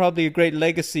probably a great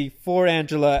legacy for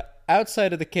Angela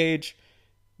outside of the cage.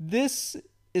 This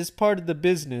is part of the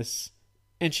business,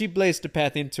 and she blazed a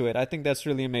path into it. I think that's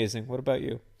really amazing. What about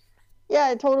you? Yeah,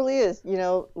 it totally is.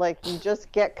 Like you just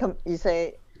you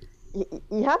say,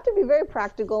 you have to be very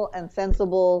practical and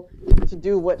sensible to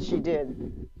do what she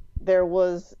did. There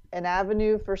was an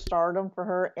avenue for stardom for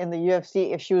her in the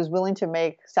UFC if she was willing to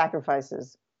make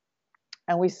sacrifices.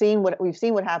 And we've seen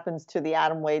what happens to the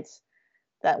atom weights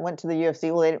that went to the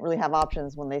UFC. Well, they didn't really have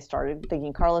options when they started.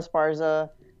 Thinking Carla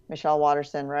Esparza, Michelle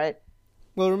Waterson, right?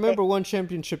 Well, remember, one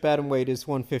championship atom weight is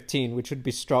 115, which would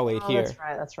be strawweight here.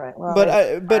 That's right. Well,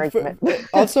 but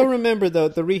also remember though,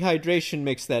 the rehydration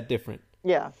makes that different.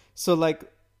 Yeah. So like,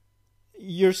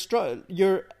 your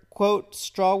quote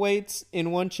strawweights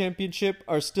in one championship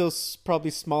are still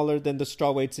probably smaller than the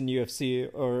strawweights in UFC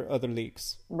or other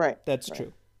leagues. Right. That's right.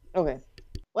 true. Okay.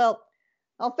 Well,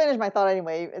 I'll finish my thought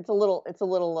anyway. It's a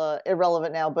little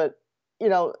irrelevant now, but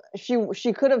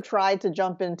she could have tried to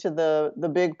jump into the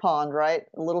big pond, right?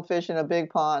 A little fish in a big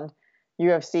pond,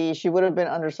 UFC. She would have been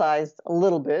undersized a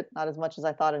little bit, not as much as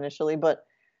I thought initially, but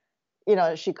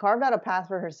she carved out a path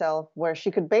for herself where she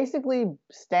could basically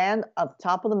stand up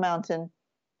top of the mountain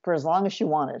for as long as she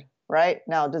wanted, right?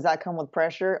 Now, does that come with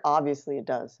pressure? Obviously it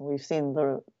does. We've seen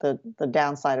the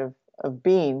downside of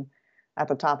being at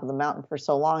the top of the mountain for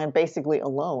so long and basically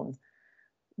alone.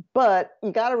 But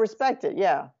you got to respect it,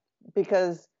 yeah,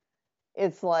 because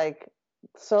it's like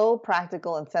so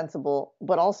practical and sensible,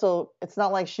 but also it's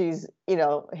not like she's,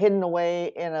 hidden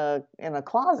away in a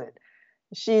closet.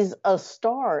 She's a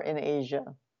star in Asia.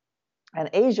 And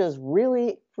Asia's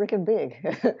really freaking big,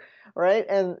 right?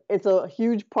 And it's a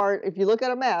huge part. If you look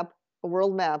at a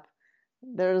world map,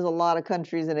 there's a lot of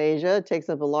countries in Asia. It takes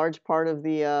up a large part of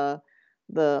the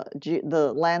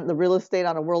land, the real estate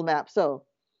on a world map. So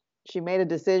she made a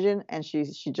decision and she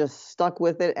just stuck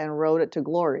with it and rode it to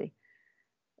glory.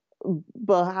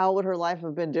 But how would her life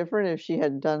have been different if she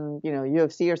had done,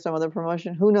 UFC or some other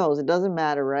promotion? Who knows? It doesn't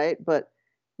matter, right? But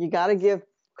you got to give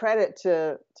credit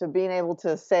to being able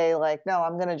to say like, no,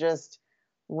 I'm going to just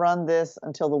run this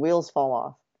until the wheels fall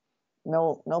off.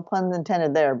 No pun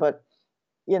intended there, but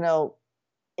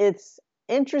it's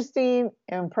interesting,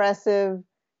 impressive,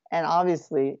 and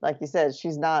obviously, like you said,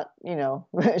 she's not,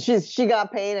 she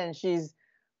got paid and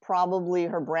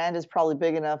her brand is probably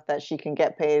big enough that she can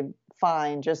get paid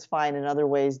just fine in other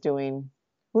ways doing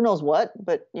who knows what,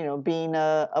 but being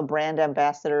a brand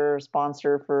ambassador or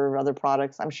sponsor for other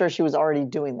products. I'm sure she was already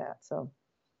doing that. So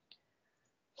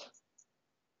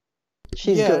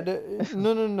she's good.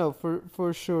 No,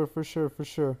 for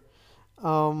sure.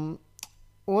 One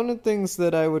of the things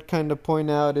that I would kind of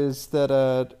point out is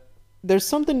that there's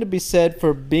something to be said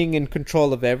for being in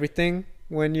control of everything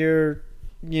when you're,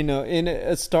 in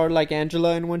a star like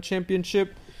Angela in one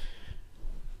championship.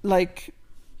 Like,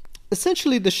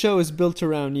 essentially the show is built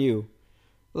around you.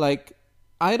 Like,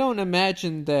 I don't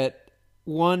imagine that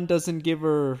one doesn't give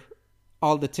her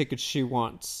all the tickets she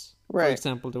wants, right, for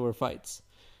example, to her fights.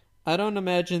 I don't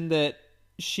imagine that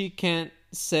she can't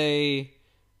say,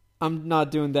 I'm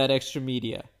not doing that extra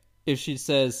media, if she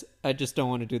says, I just don't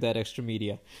want to do that extra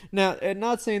media. Now, I'm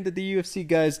not saying that the UFC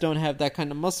guys don't have that kind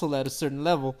of muscle at a certain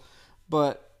level,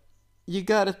 but you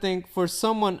gotta think, for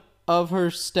someone of her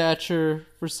stature,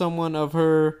 for someone of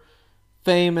her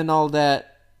fame and all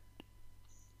that,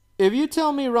 if you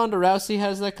tell me Ronda Rousey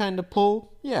has that kind of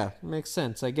pull, yeah, makes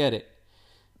sense, I get it.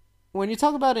 When you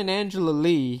talk about an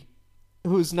Ilima-Lei,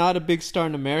 who's not a big star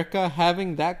in America,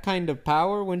 having that kind of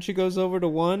power when she goes over to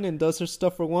one and does her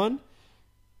stuff for one,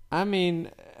 I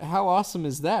mean, how awesome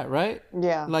is that, right?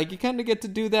 Yeah. Like, you kind of get to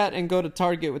do that and go to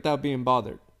Target without being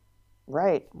bothered.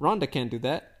 Right. Ronda can't do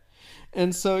that.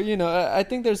 And so, I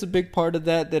think there's a big part of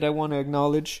that I want to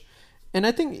acknowledge. And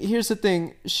I think, here's the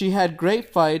thing, she had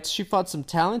great fights. She fought some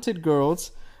talented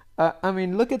girls. I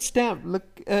mean, look at Stamp.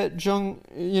 Look at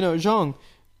Zhang.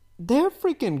 They're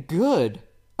freaking good.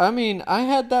 I mean, I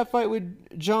had that fight with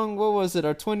Zhang, what was it,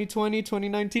 our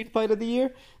 2019 fight of the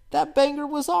year? That banger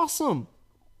was awesome.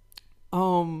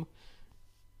 All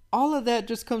of that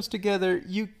just comes together.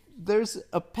 There's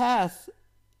a path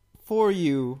for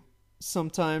you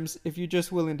sometimes if you're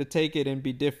just willing to take it and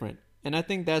be different. And I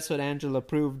think that's what Angela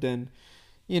proved, and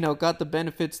got the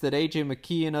benefits that AJ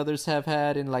McKee and others have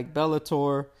had in like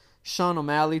Bellator, Sean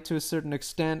O'Malley to a certain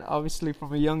extent, obviously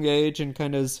from a young age, and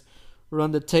kind of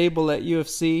run the table at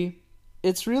UFC.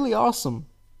 It's really awesome,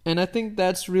 and I think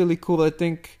that's really cool. I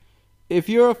think if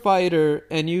you're a fighter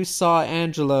and you saw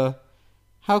Angela,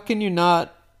 how can you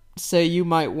not say you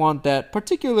might want that?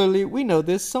 Particularly, we know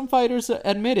this, some fighters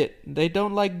admit it. They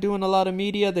don't like doing a lot of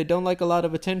media. They don't like a lot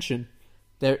of attention.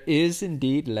 There is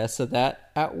indeed less of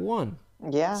that at one.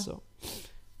 Yeah. So,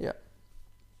 yeah.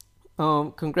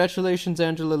 Congratulations,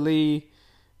 Ilima-Lei.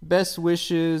 Best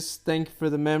wishes. Thank you for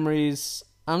the memories.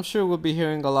 I'm sure we'll be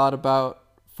hearing a lot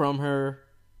from her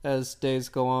as days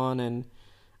go on, and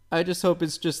I just hope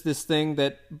it's just this thing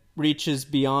that reaches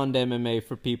beyond MMA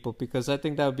for people, because I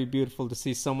think that would be beautiful to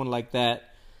see someone like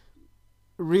that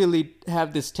really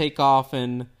have this take off,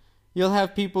 and you'll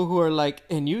have people who are like,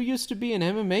 and you used to be an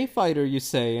MMA fighter, you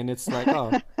say, and it's like,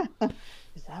 oh.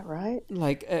 Is that right?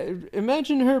 Like,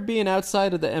 imagine her being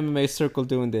outside of the MMA circle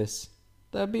doing this.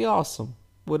 That'd be awesome.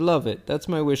 Would love it. That's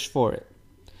my wish for it.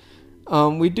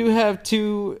 We do have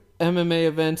 2 MMA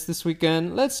events this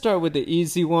weekend. Let's start with the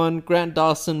easy one. Grant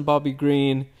Dawson, Bobby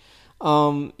Green.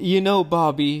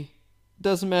 Bobby,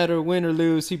 doesn't matter win or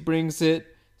lose, he brings it.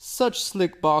 Such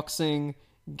slick boxing,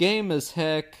 game as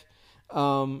heck,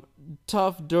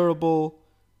 tough, durable.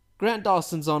 Grant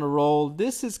Dawson's on a roll.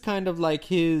 This is kind of like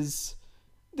his.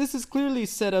 This is clearly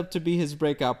set up to be his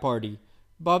breakout party.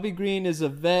 Bobby Green is a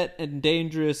vet and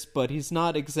dangerous, but he's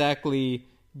not exactly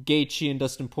Gaethje and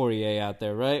Dustin Poirier out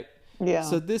there, right? Yeah.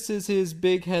 So this is his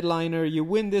big headliner. You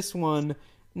win this one.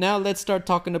 Now let's start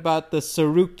talking about the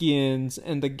Sarukians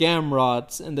and the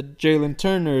Gamrots and the Jalen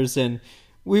Turners. And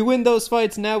we win those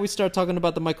fights. Now we start talking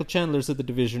about the Michael Chandlers of the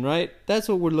division, right? That's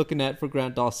what we're looking at for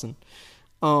Grant Dawson.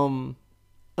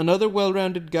 Another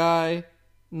well-rounded guy.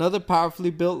 Another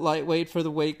powerfully built lightweight for the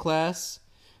weight class.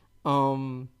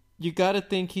 You got to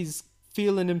think he's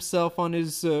feeling himself on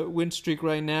his win streak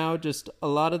right now. Just a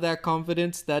lot of that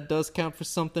confidence. That does count for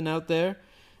something out there.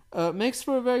 Makes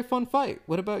for a very fun fight.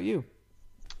 What about you?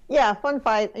 Yeah, fun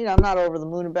fight. I'm not over the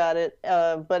moon about it,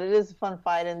 but it is a fun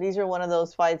fight. And these are one of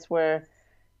those fights where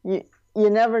you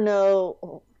never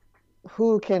know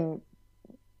who's going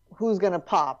to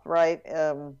pop, right?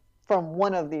 From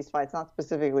one of these fights, not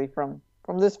specifically from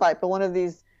this fight, but one of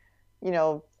these,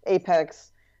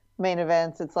 Apex main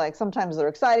events. It's like sometimes they're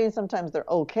exciting, sometimes they're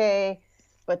okay,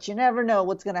 but you never know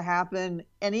what's going to happen.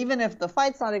 And even if the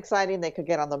fight's not exciting, they could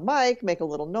get on the mic, make a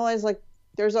little noise. Like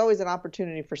there's always an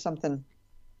opportunity for something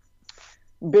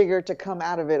bigger to come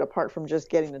out of it apart from just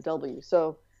getting a W.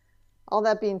 So all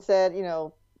that being said,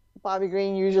 Bobby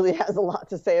Green usually has a lot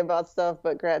to say about stuff,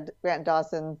 but Grant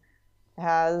Dawson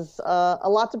has a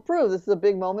lot to prove. This is a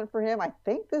big moment for him. I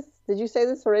think did you say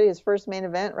this already? His first main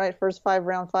event, right? First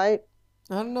 5-round fight?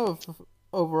 I don't know if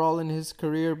overall in his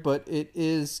career, but it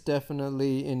is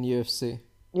definitely in UFC.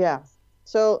 Yeah.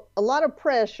 So a lot of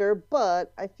pressure,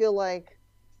 but I feel like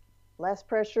less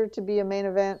pressure to be a main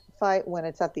event fight when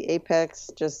it's at the Apex.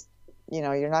 Just,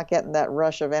 you're not getting that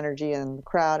rush of energy and the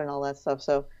crowd and all that stuff.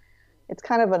 So it's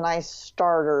kind of a nice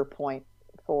starter point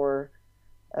for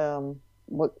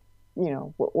what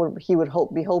he would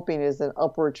be hoping is an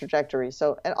upward trajectory.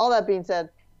 So, and all that being said,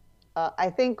 I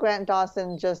think Grant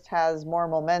Dawson just has more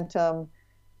momentum.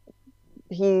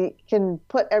 He can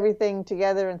put everything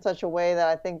together in such a way that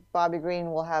I think Bobby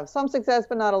Green will have some success,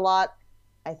 but not a lot.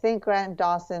 I think Grant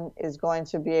Dawson is going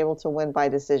to be able to win by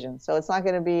decision. So it's not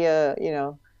going to be a,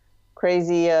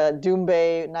 crazy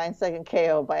Doumbe 9-second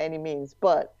KO by any means,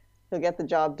 but he'll get the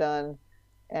job done.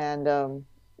 And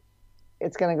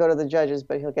it's going to go to the judges,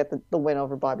 but he'll get the win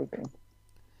over Bobby Green.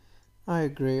 I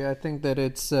agree. I think that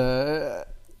it's,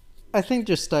 I think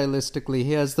just stylistically,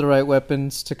 he has the right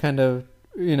weapons to kind of,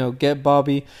 get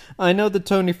Bobby. I know the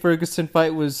Tony Ferguson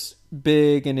fight was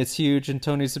big and it's huge and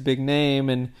Tony's a big name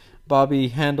and Bobby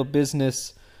handled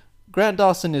business. Grant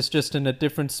Dawson is just in a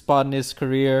different spot in his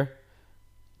career.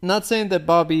 Not saying that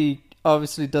Bobby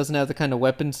obviously doesn't have the kind of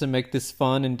weapons to make this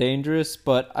fun and dangerous,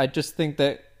 but I just think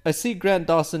that I see Grant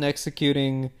Dawson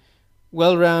executing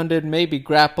well-rounded, maybe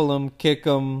grapple him, kick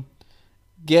him,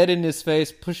 get in his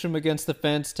face, push him against the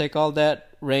fence, take all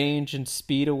that range and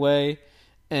speed away,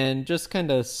 and just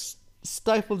kind of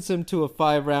stifles him to a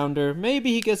 5-rounder.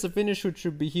 Maybe he gets a finish, which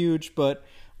would be huge, but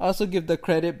I also give the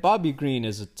credit. Bobby Green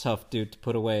is a tough dude to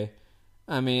put away.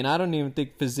 I mean, I don't even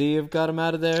think Fiziev got him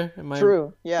out of there.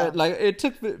 True, yeah. It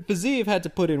took Fiziev had to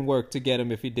put in work to get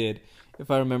him if he did,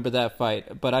 if I remember that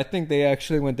fight. But I think they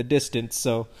actually went the distance.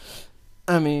 So,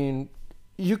 I mean,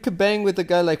 you could bang with a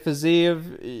guy like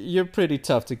Fiziev. You're pretty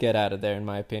tough to get out of there, in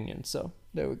my opinion. So,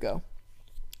 there we go.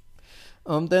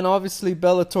 Then obviously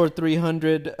Bellator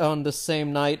 300 on the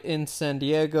same night in San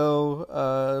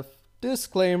Diego.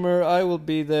 Disclaimer, I will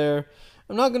be there.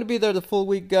 I'm not going to be there the full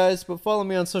week, guys, but follow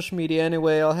me on social media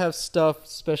anyway. I'll have stuff,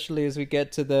 especially as we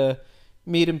get to the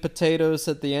meat and potatoes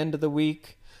at the end of the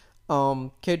week.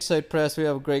 Cage Side Press, we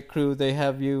have a great crew. They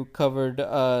have you covered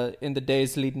in the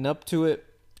days leading up to it.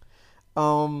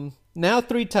 Now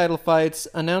 3 title fights,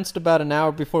 announced about an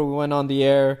hour before we went on the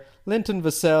air. Linton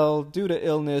Vassell, due to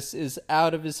illness, is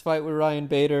out of his fight with Ryan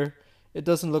Bader. It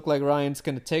doesn't look like Ryan's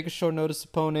going to take a short notice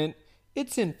opponent.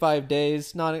 It's in 5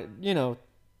 days, not,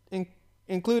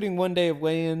 including 1 day of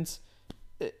weigh-ins.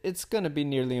 It's going to be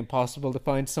nearly impossible to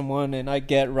find someone, and I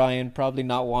get Ryan probably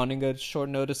not wanting a short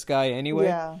notice guy anyway.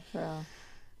 Yeah.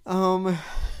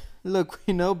 Look,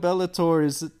 we know Bellator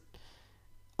is...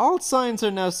 All signs are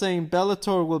now saying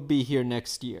Bellator will be here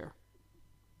next year.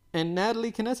 And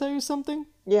Natalie, can I tell you something?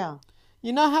 Yeah.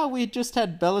 You know how we just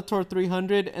had Bellator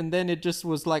 300 and then it just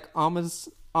was like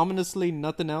ominously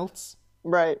nothing else?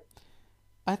 Right.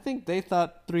 I think they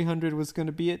thought 300 was going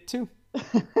to be it too.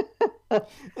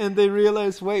 And they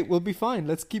realize, wait, we'll be fine.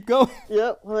 Let's keep going.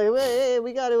 Yep. Like, wait,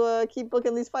 we got to keep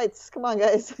booking these fights. Come on,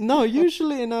 guys. No,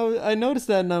 usually, and I noticed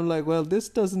that, and I'm like, well, this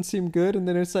doesn't seem good. And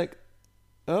then it's like,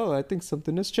 oh, I think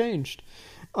something has changed.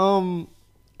 I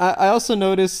also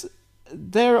notice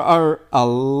there are a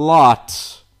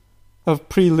lot of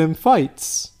prelim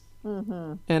fights.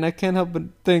 Mm-hmm. And I can't help but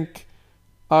think,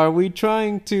 are we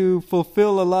trying to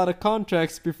fulfill a lot of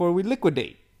contracts before we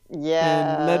liquidate?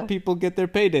 Yeah. And let people get their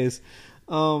paydays.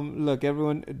 Look,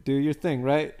 everyone, do your thing,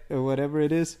 right? Or whatever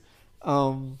it is.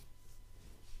 Final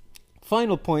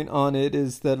point on it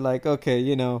is that, like, okay,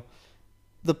 you know,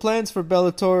 the plans for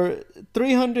Bellator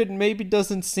 300 maybe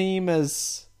doesn't seem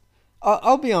as...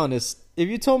 I'll be honest. If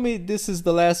you told me this is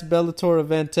the last Bellator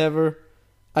event ever,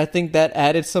 I think that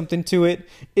added something to it.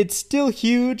 It's still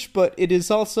huge, but it is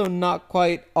also not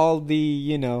quite all the,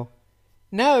 you know...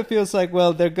 Now it feels like,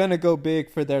 well, they're going to go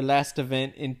big for their last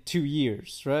event in 2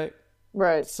 years, right?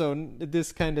 Right. So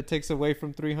this kind of takes away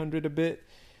from 300 a bit.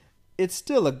 It's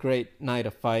still a great night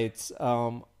of fights.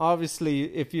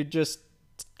 Obviously, if you just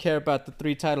care about the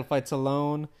 3 title fights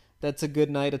alone, that's a good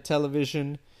night of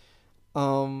television.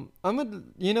 You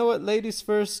know what, ladies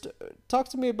first, talk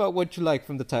to me about what you like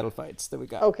from the title fights that we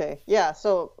got. Okay, yeah.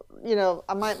 So, you know,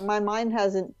 my mind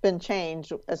hasn't been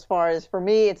changed as far as, for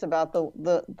me, it's about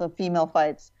the female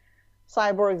fights.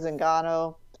 Cyborg,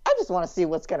 Zingano. I just want to see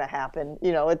what's going to happen.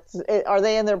 You know, are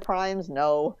they in their primes?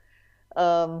 No.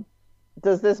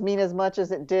 Does this mean as much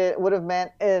as it would have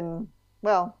meant in,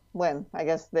 well, when? I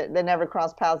guess they never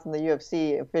crossed paths in the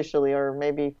UFC officially, or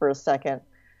maybe for a second.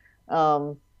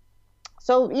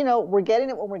 So, you know, we're getting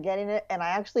it when we're getting it, and I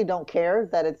actually don't care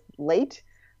that it's late,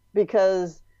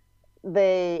 because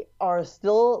they are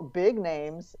still big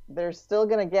names. They're still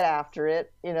going to get after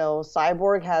it. You know,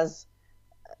 Cyborg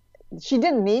she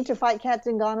didn't need to fight Cat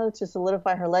Zingano to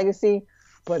solidify her legacy,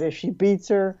 but if she beats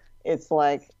her, it's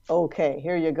like, okay,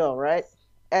 here you go, right?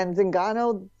 And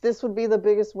Zingano, this would be the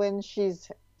biggest win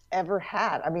she's ever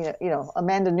had. I mean, you know,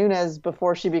 Amanda Nunes,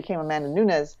 before she became Amanda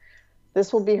Nunes,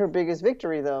 this will be her biggest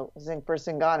victory, though, for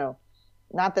Zingano.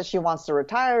 Not that she wants to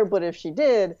retire, but if she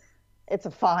did, it's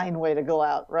a fine way to go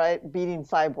out, right? Beating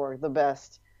Cyborg, the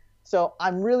best. So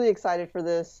I'm really excited for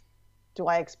this. Do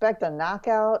I expect a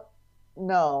knockout?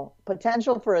 No.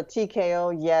 Potential for a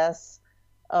TKO, yes,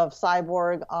 of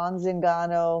Cyborg on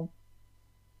Zingano.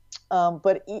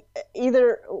 But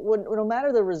no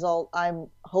matter the result, I'm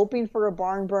hoping for a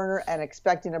barn burner and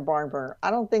expecting a barn burner.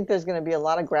 I don't think there's going to be a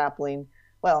lot of grappling.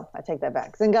 Well, I take that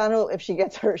back. Zingano, if she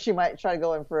gets hurt, she might try to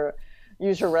go in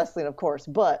use her wrestling, of course.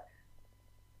 But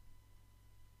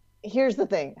here's the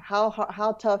thing.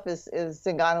 How tough is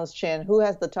Zingano's chin? Who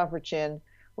has the tougher chin?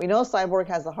 We know Cyborg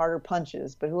has the harder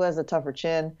punches, but who has the tougher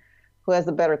chin? Who has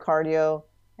the better cardio?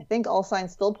 I think all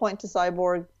signs still point to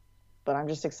Cyborg, but I'm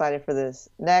just excited for this.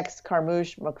 Next,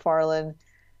 Carmouche, Macfarlane,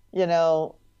 you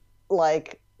know,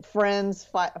 like friends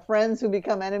who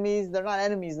become enemies. They're not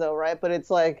enemies though, right? But it's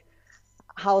like,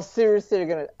 how seriously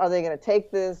are they gonna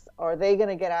take this? Are they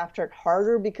gonna get after it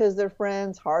harder because they're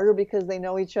friends, harder because they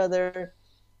know each other?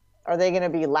 Are they gonna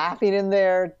be laughing in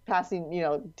there,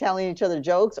 telling each other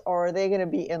jokes, or are they gonna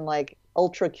be in like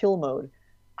ultra kill mode?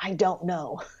 I don't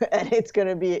know. And it's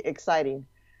gonna be exciting.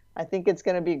 I think it's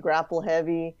gonna be grapple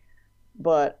heavy,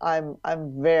 but I'm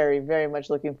very, very much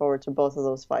looking forward to both of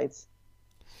those fights.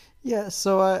 Yeah,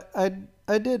 so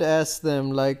I did ask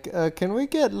them, like, can we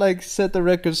get, like, set the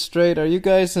record straight? Are you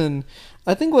guys in...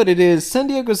 I think what it is, San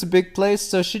Diego's a big place,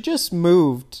 so she just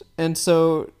moved. And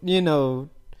so, you know,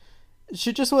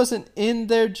 she just wasn't in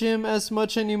their gym as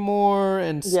much anymore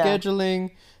and scheduling.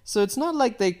 So it's not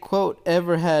like they, quote,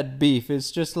 ever had beef.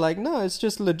 It's just like, no, it's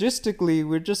just logistically,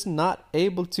 we're just not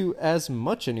able to as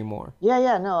much anymore. They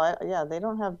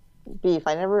don't have beef.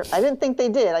 I didn't think they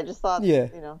did. I just thought,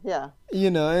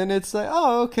 You know, and it's like,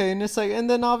 oh, okay. And it's like, and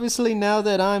then obviously now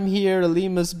that I'm here,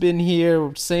 Ilima's been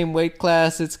here, same weight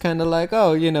class, it's kind of like,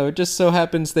 oh, you know, it just so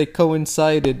happens they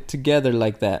coincided together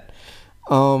like that.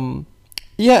 So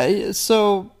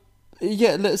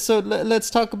let's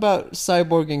talk about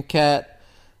Cyborg and Cat.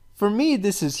 For me,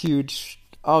 this is huge,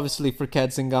 obviously, for Cat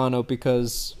Zingano,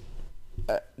 because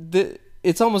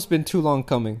it's almost been too long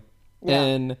coming. Yeah.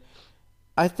 And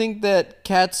I think that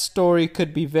Cat's story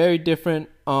could be very different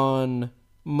on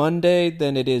Monday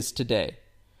than it is today.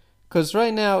 Because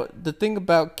right now, the thing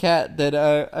about Cat that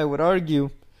I would argue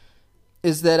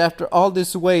is that after all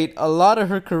this wait, a lot of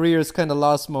her career has kind of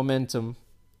lost momentum.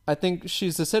 I think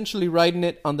she's essentially riding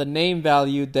it on the name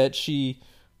value that she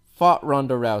fought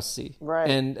Ronda Rousey. Right.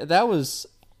 And that was,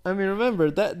 I mean,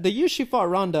 remember, that the year she fought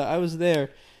Ronda, I was there,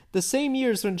 the same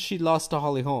years when she lost to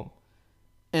Holly Holm.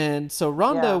 And so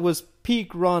Ronda was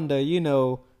peak Ronda, you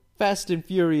know, Fast and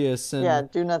Furious and Yeah,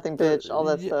 do nothing, bitch, all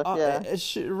that stuff.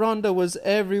 Yeah. Ronda was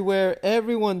everywhere.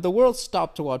 Everyone, the world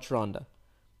stopped to watch Ronda.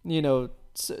 You know,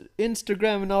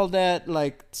 Instagram and all that,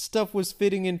 like, stuff was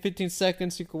fitting in 15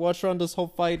 seconds. You could watch Ronda's whole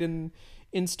fight in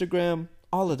Instagram,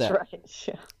 all of that. That's right.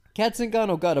 Yeah. Kat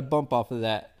Zingano got a bump off of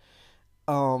that.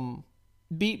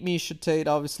 Beat Miesha Tate,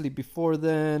 obviously, before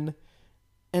then.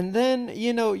 And then,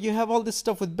 you know, you have all this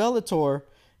stuff with Bellator.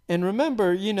 And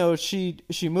remember, you know, she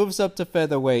moves up to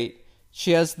featherweight.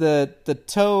 She has the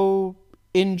toe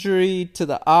injury to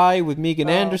the eye with Megan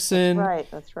Anderson.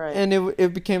 That's right. And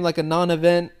it became like a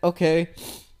non-event. Okay.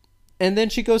 And then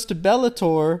she goes to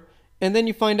Bellator. And then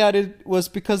you find out it was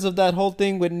because of that whole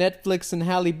thing with Netflix and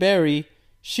Halle Berry.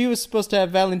 She was supposed to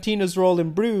have Valentina's role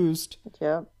in Bruised.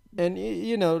 Yeah. And,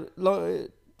 you know,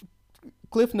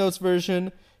 Cliff Notes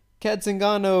version, Kat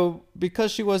Zingano,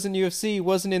 because she wasn't UFC,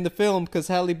 wasn't in the film because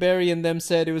Halle Berry and them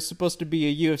said it was supposed to be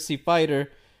a UFC fighter.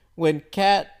 When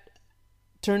Kat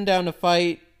turned down a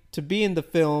fight to be in the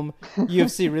film,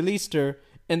 UFC released her,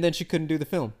 and then she couldn't do the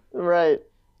film. Right.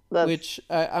 Which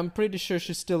I'm pretty sure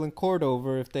she's still in court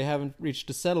over if they haven't reached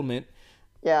a settlement.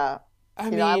 Yeah. I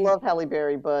mean, I love Halle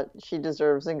Berry, but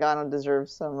Zingano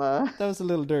deserves some... That was a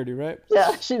little dirty, right?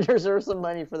 Yeah, she deserves some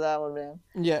money for that one, man.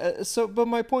 Yeah, but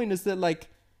my point is that, like,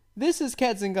 this is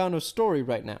Kat Zingano's story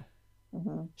right now.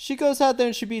 Mm-hmm. She goes out there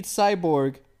and she beats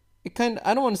Cyborg.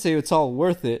 I don't want to say it's all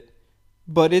worth it,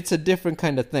 but it's a different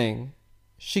kind of thing.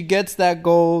 She gets that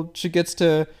gold. She gets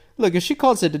to... Look, if she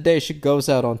calls it a day, she goes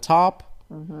out on top.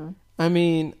 Mm-hmm. I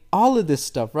mean, all of this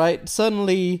stuff, right?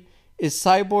 Suddenly... Is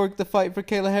Cyborg the fight for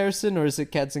Kayla Harrison, or is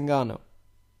it Kat Zingano?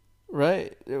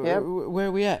 Right? Yep. Where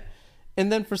are we at?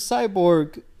 And then for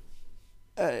Cyborg,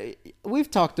 we've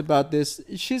talked about this.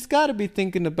 She's got to be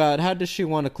thinking about how does she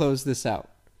want to close this out.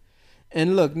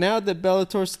 And look, now that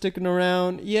Bellator's sticking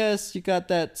around, yes, you got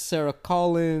that Sarah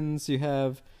Collins, you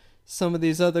have some of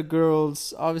these other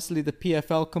girls, obviously the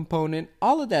PFL component.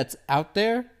 All of that's out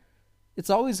there. It's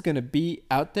always going to be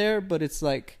out there, but it's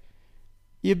like,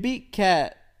 you beat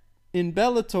Kat. In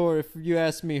Bellator, if you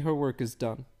ask me, her work is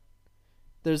done.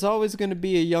 There's always going to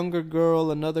be a younger girl,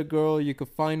 another girl, you could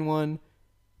find one.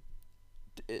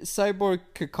 Cyborg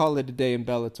could call it a day in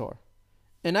Bellator.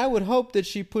 And I would hope that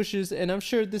she pushes, and I'm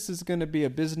sure this is going to be a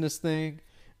business thing,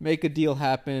 make a deal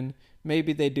happen.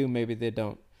 Maybe they do, maybe they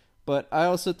don't. But I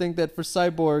also think that for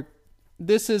Cyborg,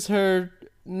 this is her,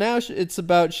 now it's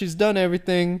about, she's done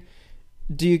everything.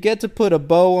 Do you get to put a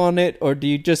bow on it, or do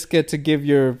you just get to give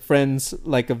your friends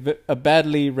like a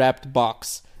badly wrapped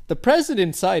box? The present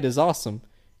inside is awesome.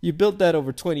 You built that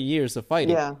over 20 years of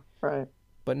fighting. Yeah, right.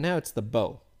 But now it's the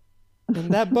bow.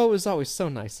 And that bow is always so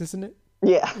nice, isn't it?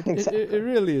 Yeah, exactly. It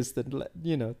really is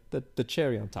the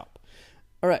cherry on top.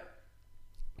 All right.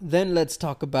 Then let's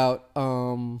talk about,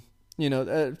 for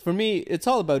me, it's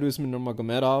all about Usman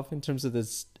Nurmagomedov in terms of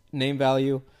this name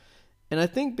value. And I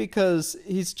think because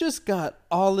he's just got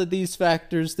all of these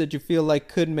factors that you feel like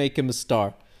could make him a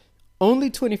star. Only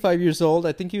 25 years old.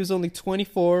 I think he was only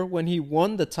 24 when he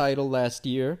won the title last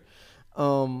year,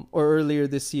 or earlier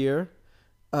this year.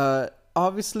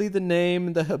 Obviously the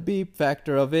name, the Habib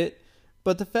factor of it.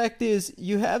 But the fact is,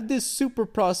 you have this super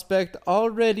prospect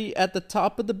already at the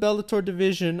top of the Bellator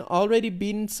division, already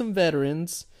beating some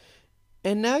veterans.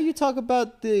 And now you talk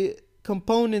about the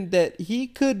component that he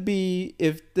could be,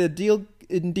 if the deal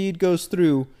indeed goes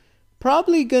through,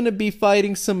 probably going to be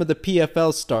fighting some of the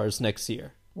PFL stars next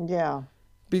year. Yeah.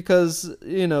 Because,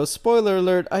 spoiler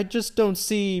alert, I just don't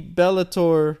see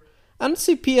Bellator, I don't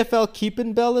see PFL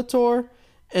keeping Bellator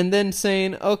and then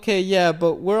saying, okay, yeah,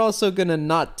 but we're also going to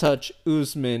not touch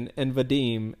Usman and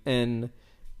Vadim and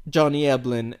Johnny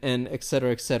Eblin and et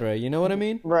cetera, et cetera. You know what I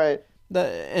mean? Right.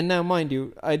 And now, mind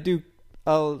you,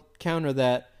 I'll counter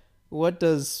that. What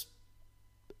is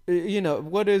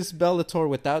Bellator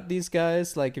without these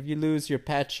guys? Like, if you lose your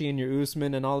Patchy and your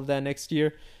Usman and all of that next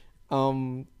year,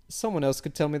 someone else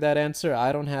could tell me that answer.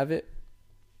 I don't have it.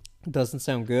 It doesn't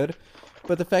sound good.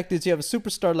 But the fact is, you have a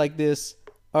superstar like this.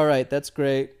 All right, that's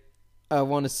great. I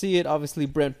want to see it. Obviously,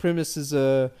 Brent Primus is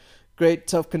a great,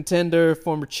 tough contender,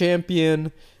 former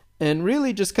champion, and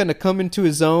really just kind of come into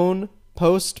his own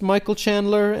post Michael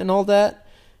Chandler and all that.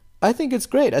 I think it's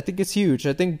great. I think it's huge.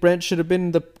 I think Brent should have been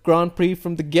in the Grand Prix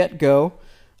from the get-go.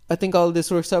 I think all of this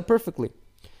works out perfectly.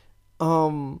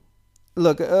 Look,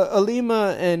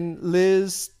 Ilima and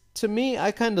Liz, to me,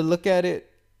 I kind of look at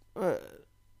it.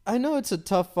 I know it's a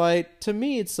tough fight. To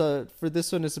me, for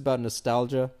this one, it's about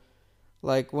nostalgia.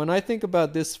 Like, when I think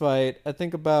about this fight, I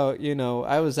think about,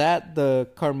 I was at the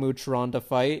Carmouche Ronda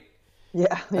fight.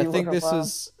 Yeah, I think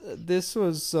this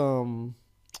was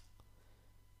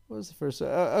What was the first?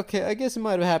 Okay, I guess it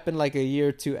might have happened like a year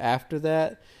or two after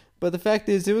that. But the fact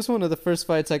is, it was one of the first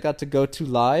fights I got to go to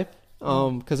live.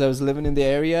 Because I was living in the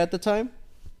area at the time.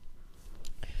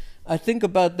 I think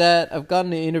about that. I've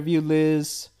gotten to interview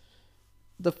Liz.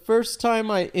 The first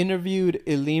time I interviewed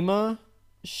Ilima,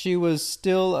 she was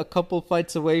still a couple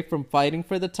fights away from fighting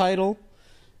for the title.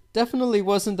 Definitely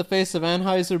wasn't the face of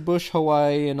Anheuser-Busch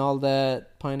Hawaii and all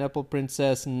that, Pineapple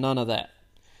Princess, none of that.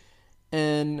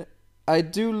 And I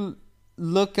do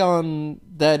look on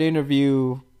that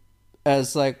interview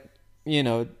as like, you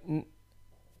know,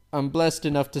 I'm blessed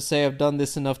enough to say I've done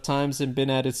this enough times and been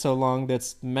at it so long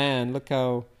that's, man, look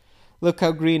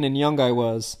how green and young I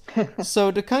was.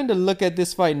 So to kind of look at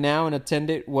this fight now and attend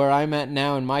it where I'm at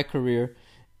now in my career,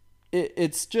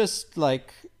 it's just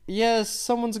like, yes,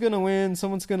 someone's going to win,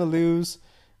 someone's going to lose.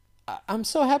 I'm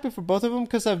so happy for both of them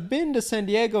because I've been to San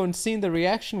Diego and seen the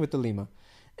reaction with Ilima.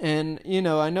 And, you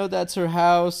know, I know that's her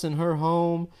house and her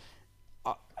home.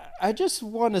 I just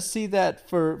want to see that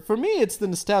for me, it's the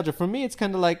nostalgia. For me, it's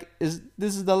kind of like, this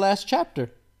is the last chapter.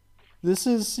 This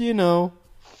is, you know,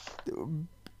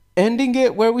 ending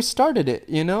it where we started it,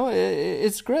 you know?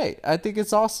 It's great. I think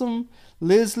it's awesome.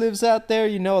 Liz lives out there.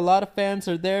 You know, a lot of fans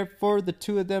are there for the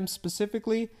two of them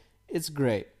specifically. It's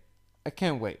great. I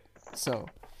can't wait. So,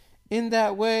 in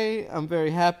that way, I'm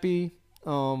very happy.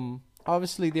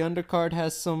 Obviously, the undercard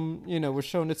has some, you know, we're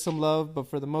showing it some love, but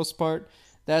for the most part,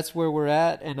 that's where we're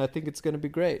at, and I think it's going to be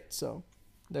great. So,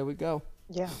 there we go.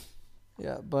 Yeah.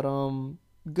 Yeah, but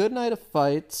good night of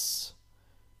fights.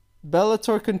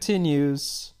 Bellator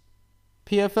continues.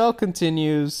 PFL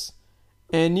continues.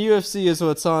 And UFC is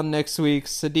what's on next week.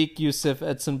 Sadiq Youssef,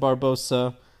 Edson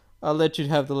Barbosa. I'll let you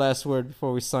have the last word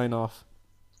before we sign off.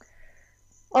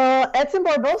 Edson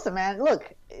Barbosa, man.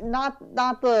 Look, not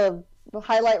the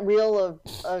highlight reel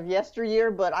of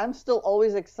yesteryear, but I'm still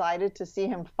always excited to see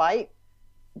him fight.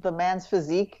 The man's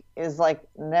physique is like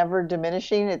never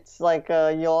diminishing. It's like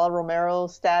a Yoel Romero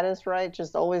status, right?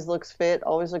 Just always looks fit,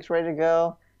 always looks ready to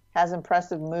go, has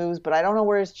impressive moves, but I don't know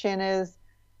where his chin is.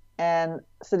 And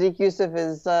Sadiq Youssef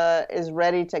is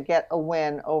ready to get a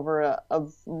win over a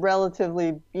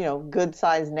relatively, you know, good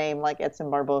sized name like Edson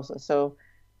Barbosa. So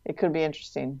it could be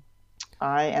interesting.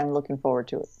 I am looking forward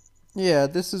to it. Yeah,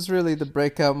 this is really the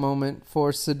breakout moment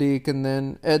for Sadiq, and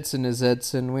then Edson is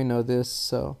Edson. We know this,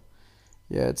 so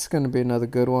yeah, it's going to be another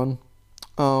good one.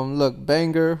 Look,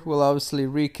 Banger, we'll obviously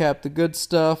recap the good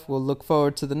stuff. We'll look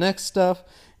forward to the next stuff,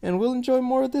 and we'll enjoy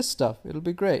more of this stuff. It'll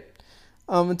be great.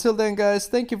 Until then, guys,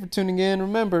 thank you for tuning in.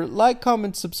 Remember, like,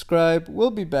 comment, subscribe.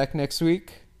 We'll be back next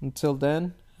week. Until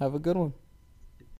then, have a good one.